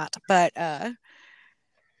can't. But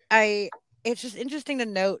it's just interesting to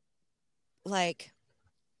note, like,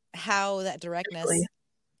 how that directness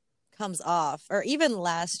comes off. Or even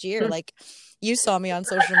last year, like, you saw me on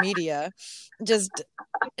social media just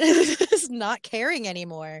not caring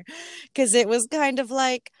anymore, because it was kind of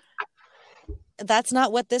like, that's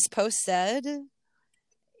not what this post said.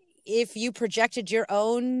 If you projected your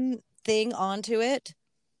own thing onto it,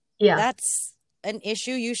 that's an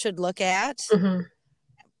issue you should look at. Mm-hmm.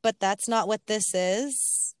 But that's not what this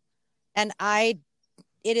is. And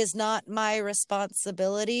it is not my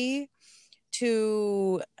responsibility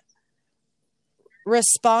to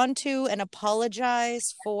respond to and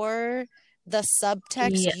apologize for the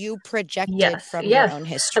subtext you projected from your own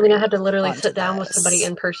history. I mean, I had to literally sit down with somebody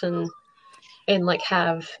in person and like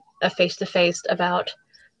have a face to face about,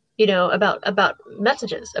 about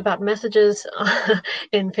messages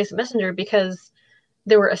in Facebook Messenger, because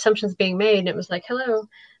there were assumptions being made, and it was like, hello,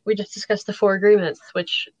 we just discussed the 4 agreements,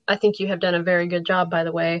 which I think you have done a very good job, by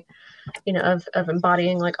the way, of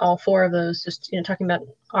embodying like all 4 of those, just, talking about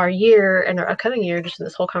our year and our upcoming year, just in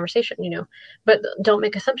this whole conversation, but don't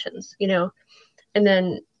make assumptions, and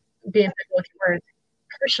then being careful with your words.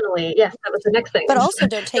 Personally, yes, that was the next thing. But also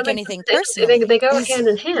don't take anything personally. They go hand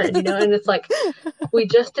in hand, and it's like, we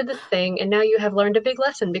just did this thing, and now you have learned a big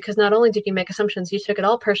lesson, because not only did you make assumptions, you took it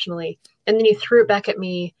all personally, and then you threw it back at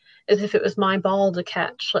me as if it was my ball to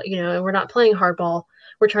catch, and we're not playing hardball.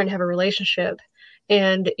 We're trying to have a relationship,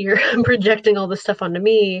 and you're projecting all this stuff onto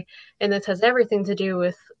me, and this has everything to do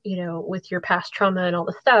with, with your past trauma and all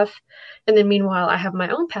the stuff. And then meanwhile, I have my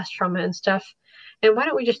own past trauma and stuff. And why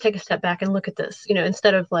don't we just take a step back and look at this,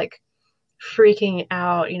 instead of like freaking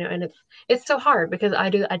out, and it's so hard, because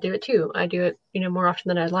I do it too. I do it, more often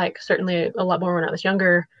than I'd like, certainly a lot more when I was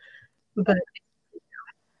younger, but.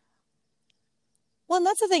 Well, and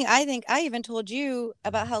that's the thing. I think I even told you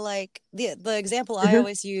about how, like, the example I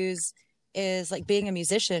always use is like being a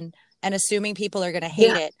musician and assuming people are going to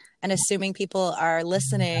hate it, and assuming people are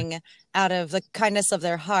listening out of the kindness of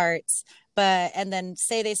their hearts. And then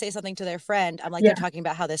they say something to their friend, I'm like, they're talking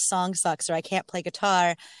about how this song sucks, or I can't play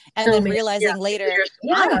guitar, and then realizing later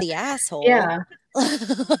I'm the asshole.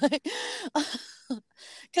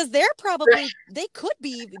 Because they're probably, they could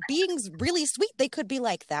be being really sweet. They could be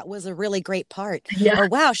like, that was a really great part. Or,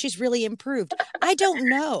 wow, she's really improved. I don't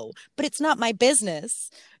know, but it's not my business.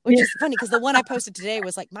 Which is funny, because the one I posted today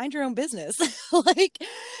was like, mind your own business. Like,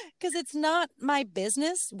 because it's not my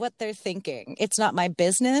business what they're thinking. It's not my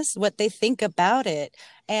business what they think about it.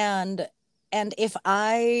 And if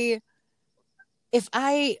I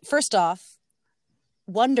first off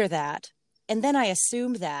wonder that, and then I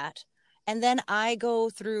assume that, and then I go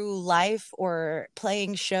through life or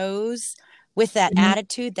playing shows with that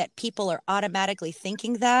attitude that people are automatically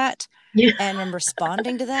thinking that, and I'm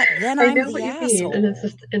responding to that, then I'm the asshole. And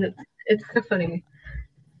it's so funny.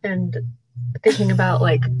 And thinking about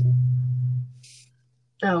like,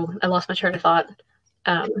 oh, I lost my train of thought,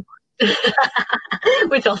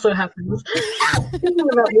 which also happens.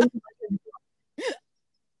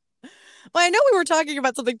 Well, I know we were talking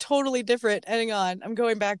about something totally different. Hang on, I'm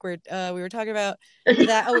going backward. We were talking about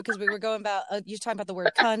that. Oh, because we were going about you talking about the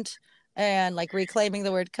word cunt and like reclaiming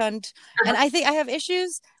the word cunt. And I think I have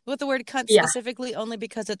issues with the word cunt specifically, only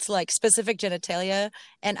because it's like specific genitalia,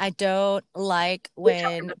 and I don't like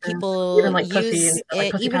when people even like use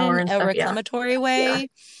it, even in a reclamatory way,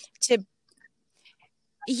 to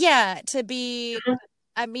be.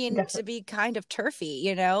 I mean, to be kind of turfy,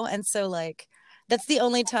 and so like. That's the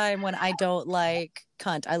only time when I don't like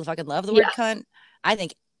cunt. I fucking love the word cunt. I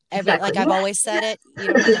think like I've always said it, you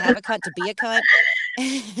don't have to have a cunt to be a cunt.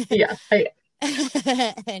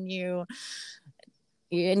 And you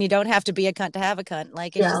don't have to be a cunt to have a cunt.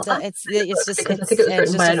 Like it's just because I think it was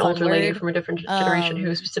written by an older lady from a different generation who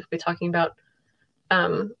was specifically talking about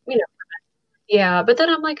but then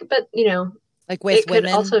I'm like, but like with women,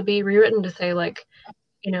 could also be rewritten to say like,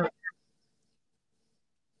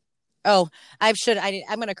 Oh, I'm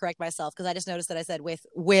going to correct myself, because I just noticed that I said with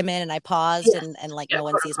women, and I paused and like no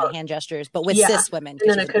one sees my hand gestures, but with cis women, and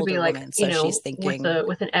then it could be like woman, so she's thinking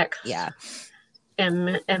with an X,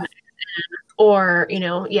 M, or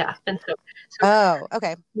and so oh,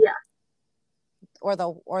 okay, or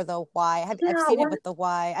the Y. I've seen it with the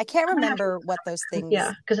Y. I can't remember what those things.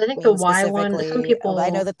 Yeah, because I think the Y one, some people I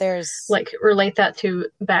know that there's like relate that to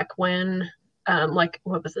back when. Like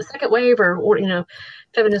what was the second wave or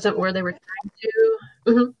feminism, where they were trying to.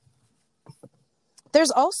 There's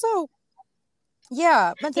also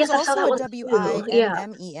but there's also a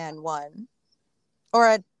WIMMEN one, or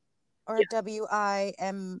a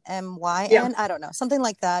WIMMYN. I don't know, something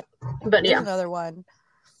like that. But there's another one.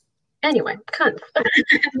 Anyway, cunts.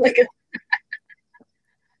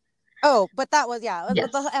 Oh, but that was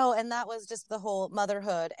and that was just the whole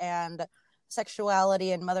motherhood and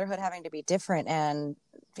sexuality and motherhood having to be different, and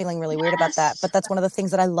feeling really weird about that. But that's one of the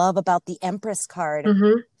things that I love about the Empress card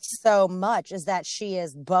so much, is that she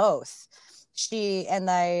is both. She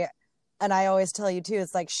and I always tell you too,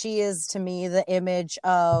 it's like she is to me the image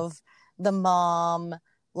of the mom,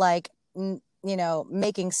 like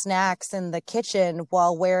making snacks in the kitchen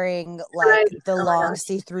while wearing like the long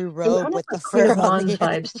see-through robe with the fur on the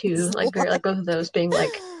vibes too, like very, like both of those being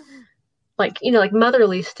like like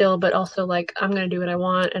motherly still, but also like I'm gonna do what I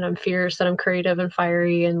want, and I'm fierce, and I'm creative and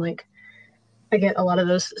fiery, and like I get a lot of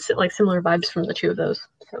those like similar vibes from the two of those.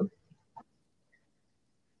 So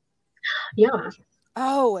Yeah.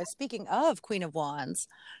 Oh, speaking of Queen of Wands,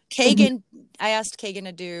 Kagan, I asked Kagan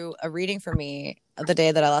to do a reading for me the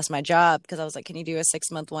day that I lost my job because I was like, can you do a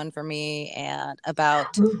 6-month one for me? And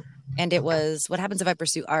it was what happens if I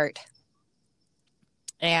pursue art?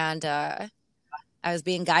 And I was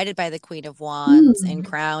being guided by the Queen of Wands and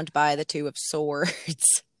crowned by the Two of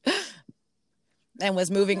Swords and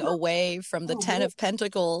was moving away from the Ten of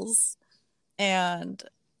Pentacles. And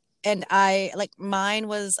I like mine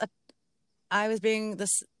was I was being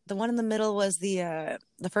this. The one in the middle was the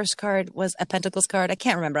first card was a Pentacles card. I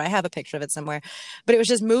can't remember. I have a picture of it somewhere, but it was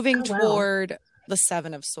just moving toward the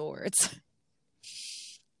Seven of Swords.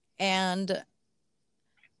 And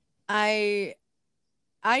I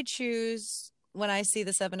choose when I see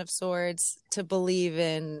the Seven of Swords to believe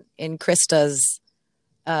in Krista's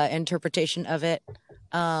interpretation of it,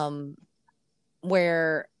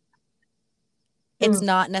 where it's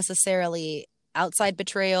not necessarily outside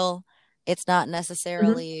betrayal. It's not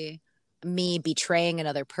necessarily me betraying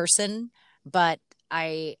another person, but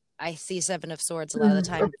I see Seven of Swords a lot of the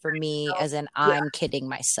time for me as in I'm kidding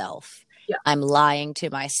myself. Yeah. I'm lying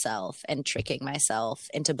to myself and tricking myself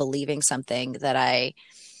into believing something that I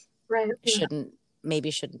shouldn't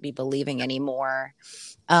be believing anymore.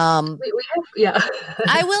 We have,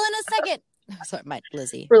 I will in a second. Sorry,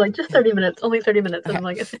 Lizzie. We're like, just 30 minutes, only 30 minutes. Okay. And I'm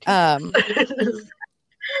like,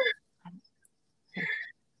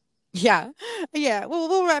 yeah.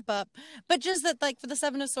 We'll wrap up. But just that, like, for the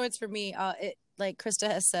Seven of Swords, for me, it like Krista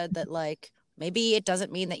has said that, like, maybe it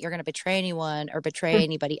doesn't mean that you're going to betray anyone or betray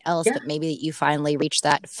anybody else, but maybe you finally reach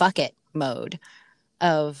that fuck it mode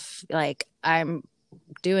of like, I'm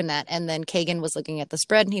doing that. And then Kagan was looking at the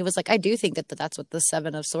spread and he was like, I do think that that's what the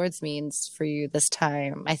Seven of Swords means for you this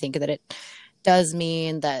time. I think that it does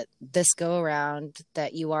mean that this go around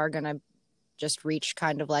that you are going to just reach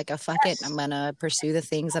kind of like a fuck it. I'm going to pursue the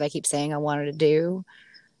things that I keep saying I wanted to do.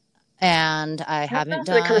 And I haven't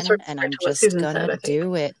done, kind of and I'm just going to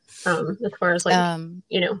do it. As far as like,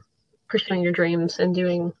 pursuing your dreams and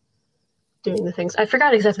doing the things. I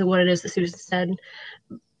forgot exactly what it is that Susan said,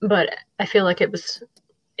 but I feel like it was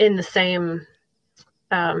in the same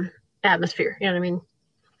atmosphere. You know what I mean?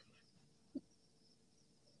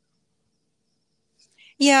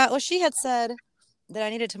 Yeah, well, she had said that I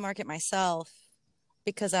needed to market myself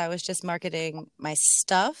because I was just marketing my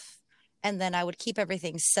stuff and then I would keep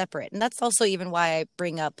everything separate. And that's also even why I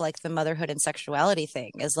bring up like the motherhood and sexuality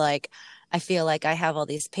thing is like, I feel like I have all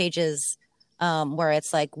these pages where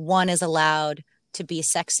it's like one is allowed to be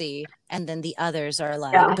sexy and then the others are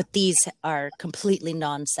like, but these are completely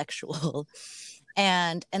non-sexual.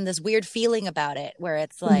 And this weird feeling about it where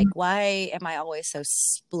it's like, why am I always so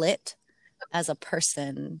split as a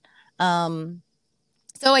person?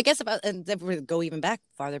 So I guess and if we go even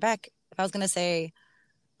farther back, if I was going to say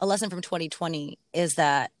a lesson from 2020 is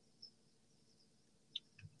that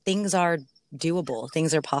things are doable,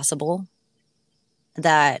 things are possible,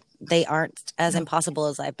 that they aren't as impossible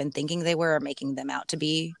as I've been thinking they were or making them out to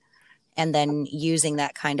be. And then using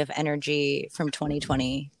that kind of energy from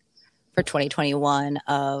 2020 for 2021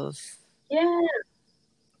 of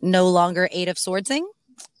no longer Eight of Swordsing.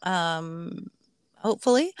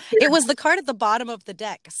 Hopefully. It was the card at the bottom of the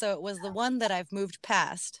deck. So it was the one that I've moved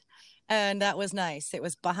past. And that was nice. It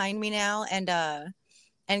was behind me now. And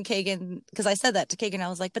Kagan, because I said that to Kagan, I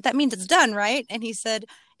was like, but that means it's done, right? And he said,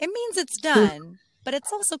 it means it's done. But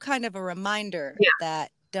it's also kind of a reminder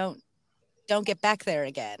that don't get back there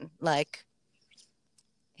again. Like,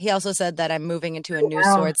 he also said that I'm moving into a new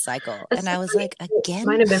sword cycle. And I was like, again?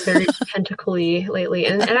 Mine have been very pentacly lately.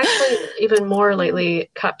 And actually, even more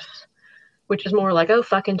lately, cups, which is more like, oh,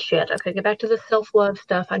 fucking shit. Okay, get back to the self-love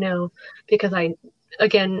stuff. I know. Because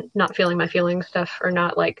again, not feeling my feelings stuff or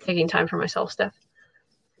not like taking time for myself stuff.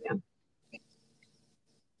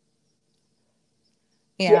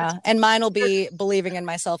 Yeah. And mine will be believing in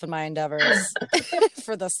myself and my endeavors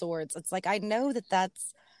for the swords. It's like, I know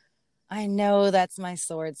that's my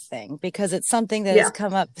swords thing because it's something that has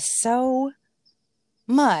come up so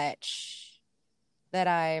much that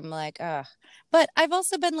I'm like, ugh. But I've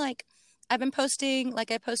also been like, I've been posting,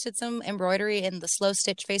 like I posted some embroidery in the Slow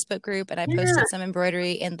Stitch Facebook group and I posted some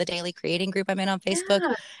embroidery in the Daily Creating group I'm in on Facebook.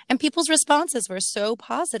 And people's responses were so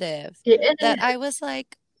positive that I was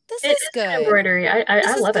like, this is good. Embroidery. I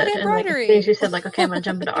love it. And like, as soon as you said like, okay, I'm going to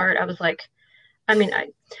jump into art, I was like, I mean,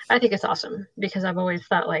 I think it's awesome because I've always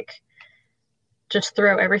thought like, just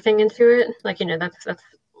throw everything into it. Like, that's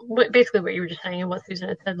basically what you were just saying and what Susan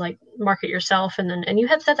had said, like market yourself. And you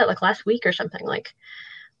had said that like last week or something, like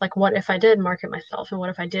what if I did market myself and what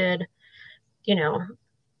if I did,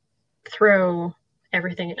 throw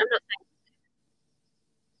everything. I'm not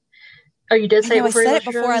Oh, you did I say know it I before you said it lost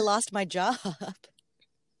your before I job? lost my job.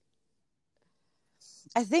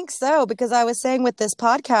 I think so, because I was saying with this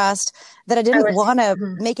podcast that I Oh, didn't I see. want to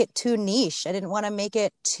Mhm. make it too niche. I didn't want to make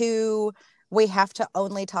it too, we have to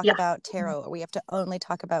only talk Yeah. about tarot, or we have to only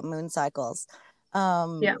talk about moon cycles.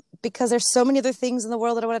 Yeah. Because there's so many other things in the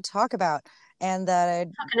world that I want to talk about, and that I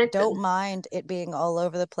All connected. don't mind it being all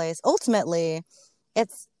over the place. Ultimately,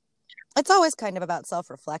 it's always kind of about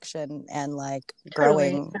self-reflection and like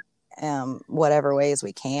Totally. growing whatever ways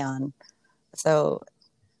we can. So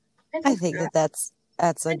I I think think so. that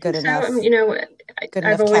that's a I good think so. enough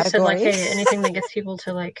I've always said like, category. hey, anything that gets people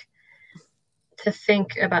to like to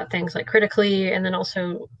think about things like critically, and then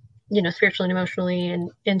also, spiritually and emotionally and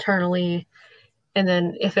internally. And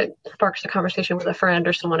then if it sparks a conversation with a friend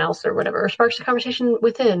or someone else or whatever, or sparks a conversation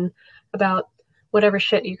within about whatever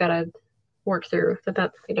shit you gotta work through,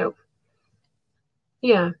 that's,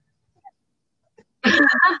 yeah.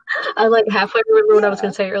 I like halfway remember what I was Yeah.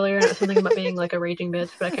 gonna say earlier, and it was something about being like a raging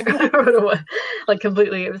bitch, but I can't remember what it was. Like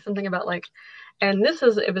completely, it was something about like, and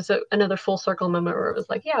it was another full circle moment where it was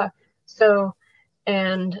like, yeah. So,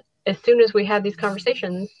 and as soon as we had these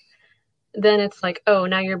conversations, then it's like, oh,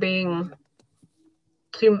 now you're being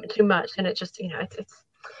too much, and it just, it's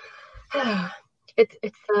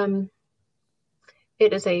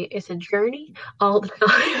it's a journey all the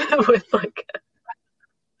time with like,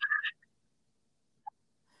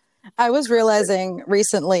 I was realizing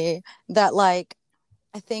recently that like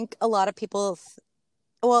I think a lot of people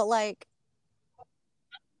well, like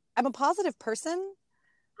I'm a positive person,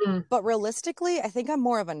 mm, but realistically, I think I'm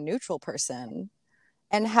more of a neutral person,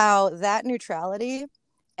 and how that neutrality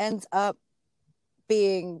ends up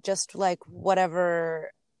being just like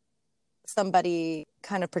whatever somebody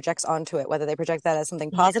kind of projects onto it, whether they project that as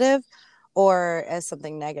something yeah, positive or as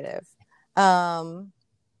something negative. Um,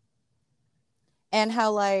 and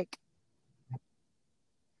how like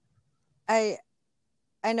I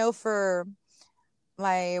I know for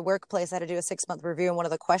my workplace, I had to do a 6 month review, and one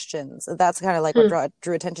of the questions that's kind of like what mm,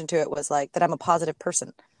 drew attention to it was like that I'm a positive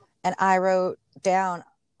person, and I wrote down,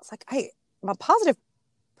 it's like I'm a positive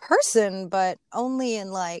person, but only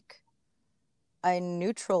in like a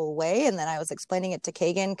neutral way. And then I was explaining it to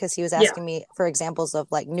Kagan because he was yeah, asking me for examples of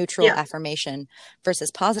like neutral yeah, affirmation versus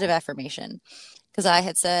positive affirmation. Because I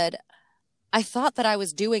had said, I thought that I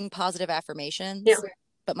was doing positive yeah, affirmations,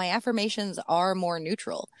 but my affirmations are more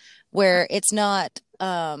neutral, where it's not,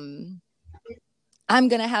 I'm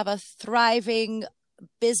going to have a thriving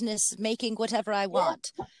business making whatever I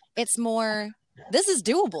want. It's more, this is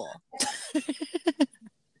doable.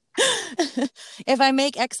 If I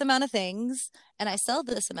make X amount of things and I sell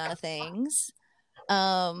this amount of things,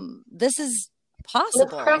 this is that's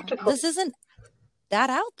possible. practical. This isn't that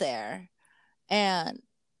out there. And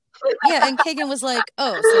yeah, and Kagan was like,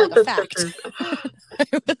 oh, so like a That's so fact. true.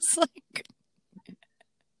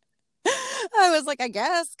 I was like, I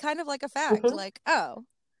guess kind of like a fact. Mm-hmm. Like, oh,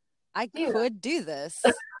 I Yeah, could do this.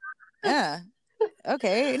 Yeah.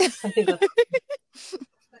 Okay. I think that's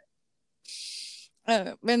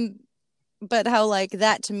And but how like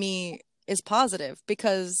that to me is positive,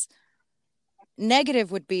 because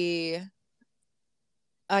negative would be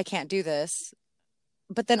I can't do this.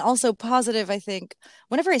 But then also positive, I think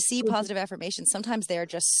whenever I see mhm. positive affirmations, sometimes they are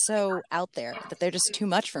just so out there that they're just too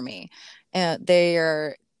much for me.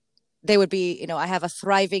 They would be, I have a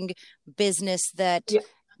thriving business that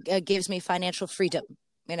Yeah, gives me financial freedom,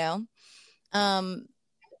 you know? Um,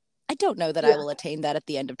 I don't know that I yeah, will attain that at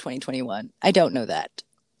the end of 2021. I don't know that.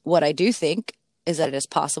 What I do think is that it is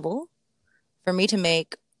possible for me to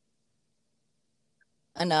make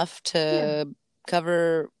enough yeah, to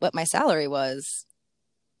cover what my salary was.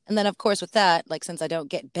 And then, of course, with that, like, since I don't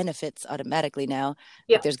get benefits automatically now, like,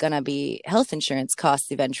 yeah, there's going to be health insurance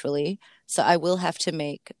costs eventually. So I will have to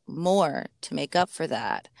make more to make up for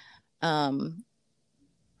that. Um,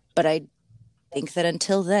 but I think that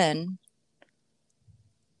until then,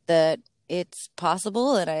 that it's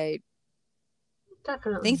possible. And I think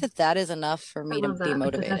definitely. that that is enough for I me to love be that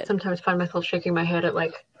because I motivated. sometimes find myself shaking my head at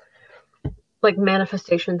like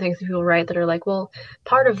manifestation things that people write that are like, well,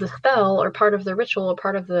 part of the spell or part of the ritual or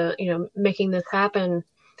part of the, making this happen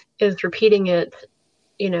is repeating it,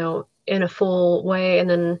 in a full way, and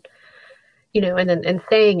then, and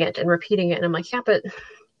saying it and repeating it. And I'm like, yeah, but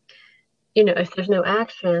if there's no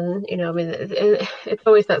action, I mean, it's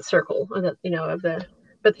always that circle of the, of the,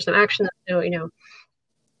 but there's no action,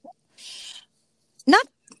 Not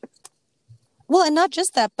well, and not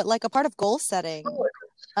just that, but like a part of goal setting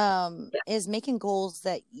yeah, is making goals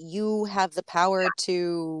that you have the power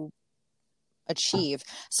to achieve.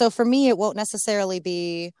 So for me, it won't necessarily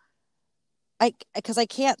be because I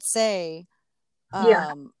can't say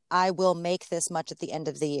Yeah. I will make this much at the end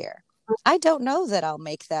of the year. I don't know that I'll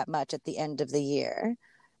make that much at the end of the year.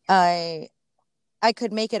 I I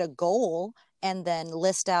could make it a goal and then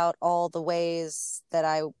list out all the ways that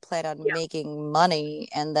I plan on Yeah. making money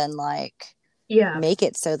and then like Yeah. make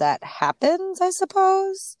it so that happens, I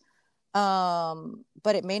suppose.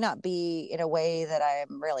 But it may not be in a way that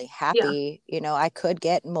I'm really Yeah. happy. You know, I could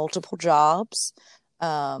get multiple jobs.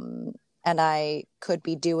 Um, and I could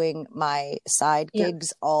be doing my side Yeah.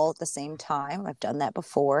 gigs all at the same time. I've done that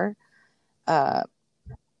before. Uh,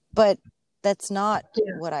 but that's not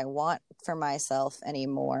Yeah. what I want for myself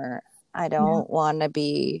anymore. I Yeah. don't want to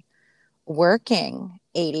be working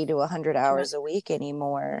 80 to 100 Yeah. hours a week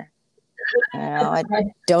anymore. You know, I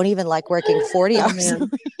don't even like working 40 Oh hours a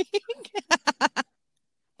man. week.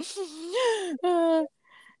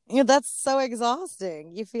 That's so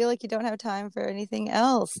exhausting. You feel like you don't have time for anything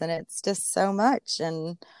else, and it's just so much.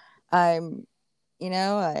 And I'm,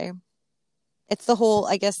 it's the whole,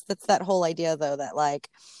 I guess that's that whole idea though, that like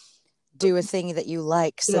do a thing that you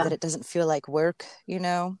like so Yeah. that it doesn't feel like work, you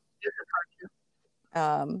know?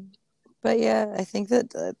 But yeah, I think that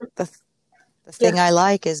the thing Yeah. I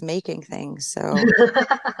like is making things. So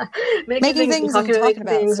Making making things and things and talking about talking making about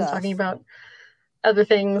things and stuff. talking about other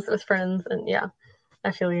things with friends, and yeah,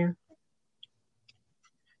 I feel you.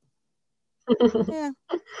 Yeah,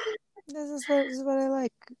 this is what I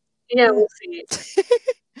like. Yeah, Yeah. we'll see.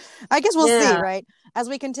 I guess we'll see, Yeah. right? As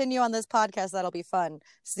we continue on this podcast, that'll be fun.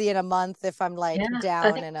 See in a month if I'm like Yeah.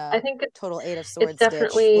 down in I a think total Eight of it's Swords ditch.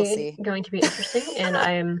 We'll definitely see. going to be interesting, and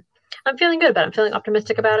I'm feeling good about it. I'm feeling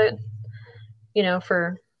optimistic about it.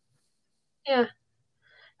 For yeah.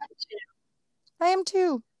 I am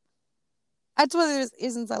too. That's one of the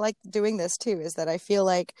reasons I like doing this too, is that I feel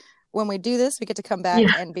like when we do this, we get to come back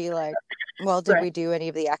Yeah. and be like, well, did Right. we do any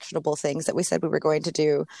of the actionable things that we said we were going to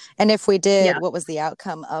do? And if we did, Yeah. what was the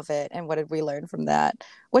outcome of it? And what did we learn from that?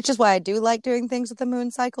 Which is why I do like doing things with the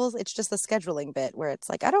moon cycles. It's just the scheduling bit where it's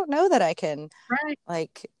like, I don't know that I can Right.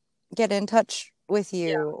 like get in touch with Yeah.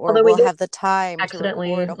 you, or Although we we'll did have the time to accidentally,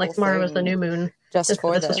 record a like whole tomorrow was the new thing moon, just and so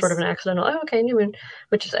for this was sort of this. an accidental. Oh, okay, new moon,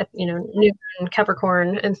 which is new moon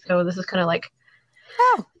Capricorn, and so this is kind of like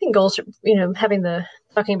Oh, I think goals. Having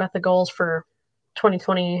talking about the goals for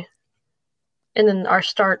 2020, and then our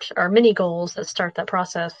mini goals that start that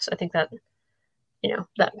process. I think that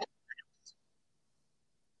that.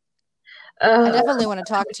 I definitely want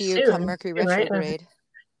to talk to you come Soon, Mercury right? retrograde.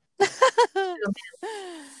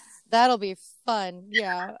 That'll be fun.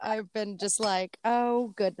 Yeah, I've been just like,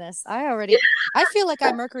 oh goodness, I feel like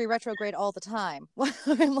I'm Mercury retrograde all the time.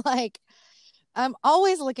 I'm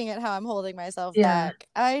always looking at how I'm holding myself Yeah, back.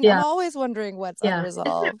 I'm yeah, always wondering what's yeah. Isn't it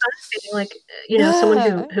unresolved. fun feeling like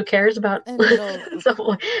someone who cares about And it'll,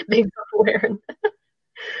 being self-aware? And,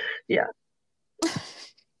 yeah,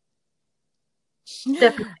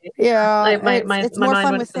 definitely. yeah, My it's more mind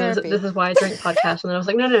fun went with to this. therapy. This is why I drink podcasts, and then I was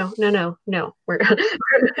like, no.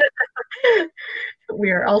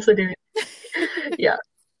 We are also doing. Yeah.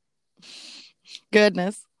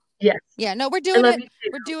 Goodness. Yes. Yeah, no, we're I doing love it. you too.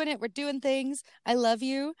 We're doing it. We're doing things. I love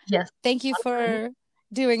you. Yes. Thank you Okay. for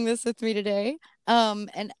doing this with me today.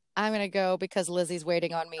 And I'm gonna go because Lizzie's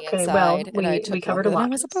waiting on me Okay. Well, inside, and I we took covered a longer than I lot.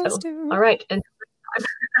 was supposed So, to. all right. And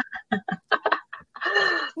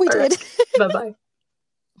We all did. right. Bye bye.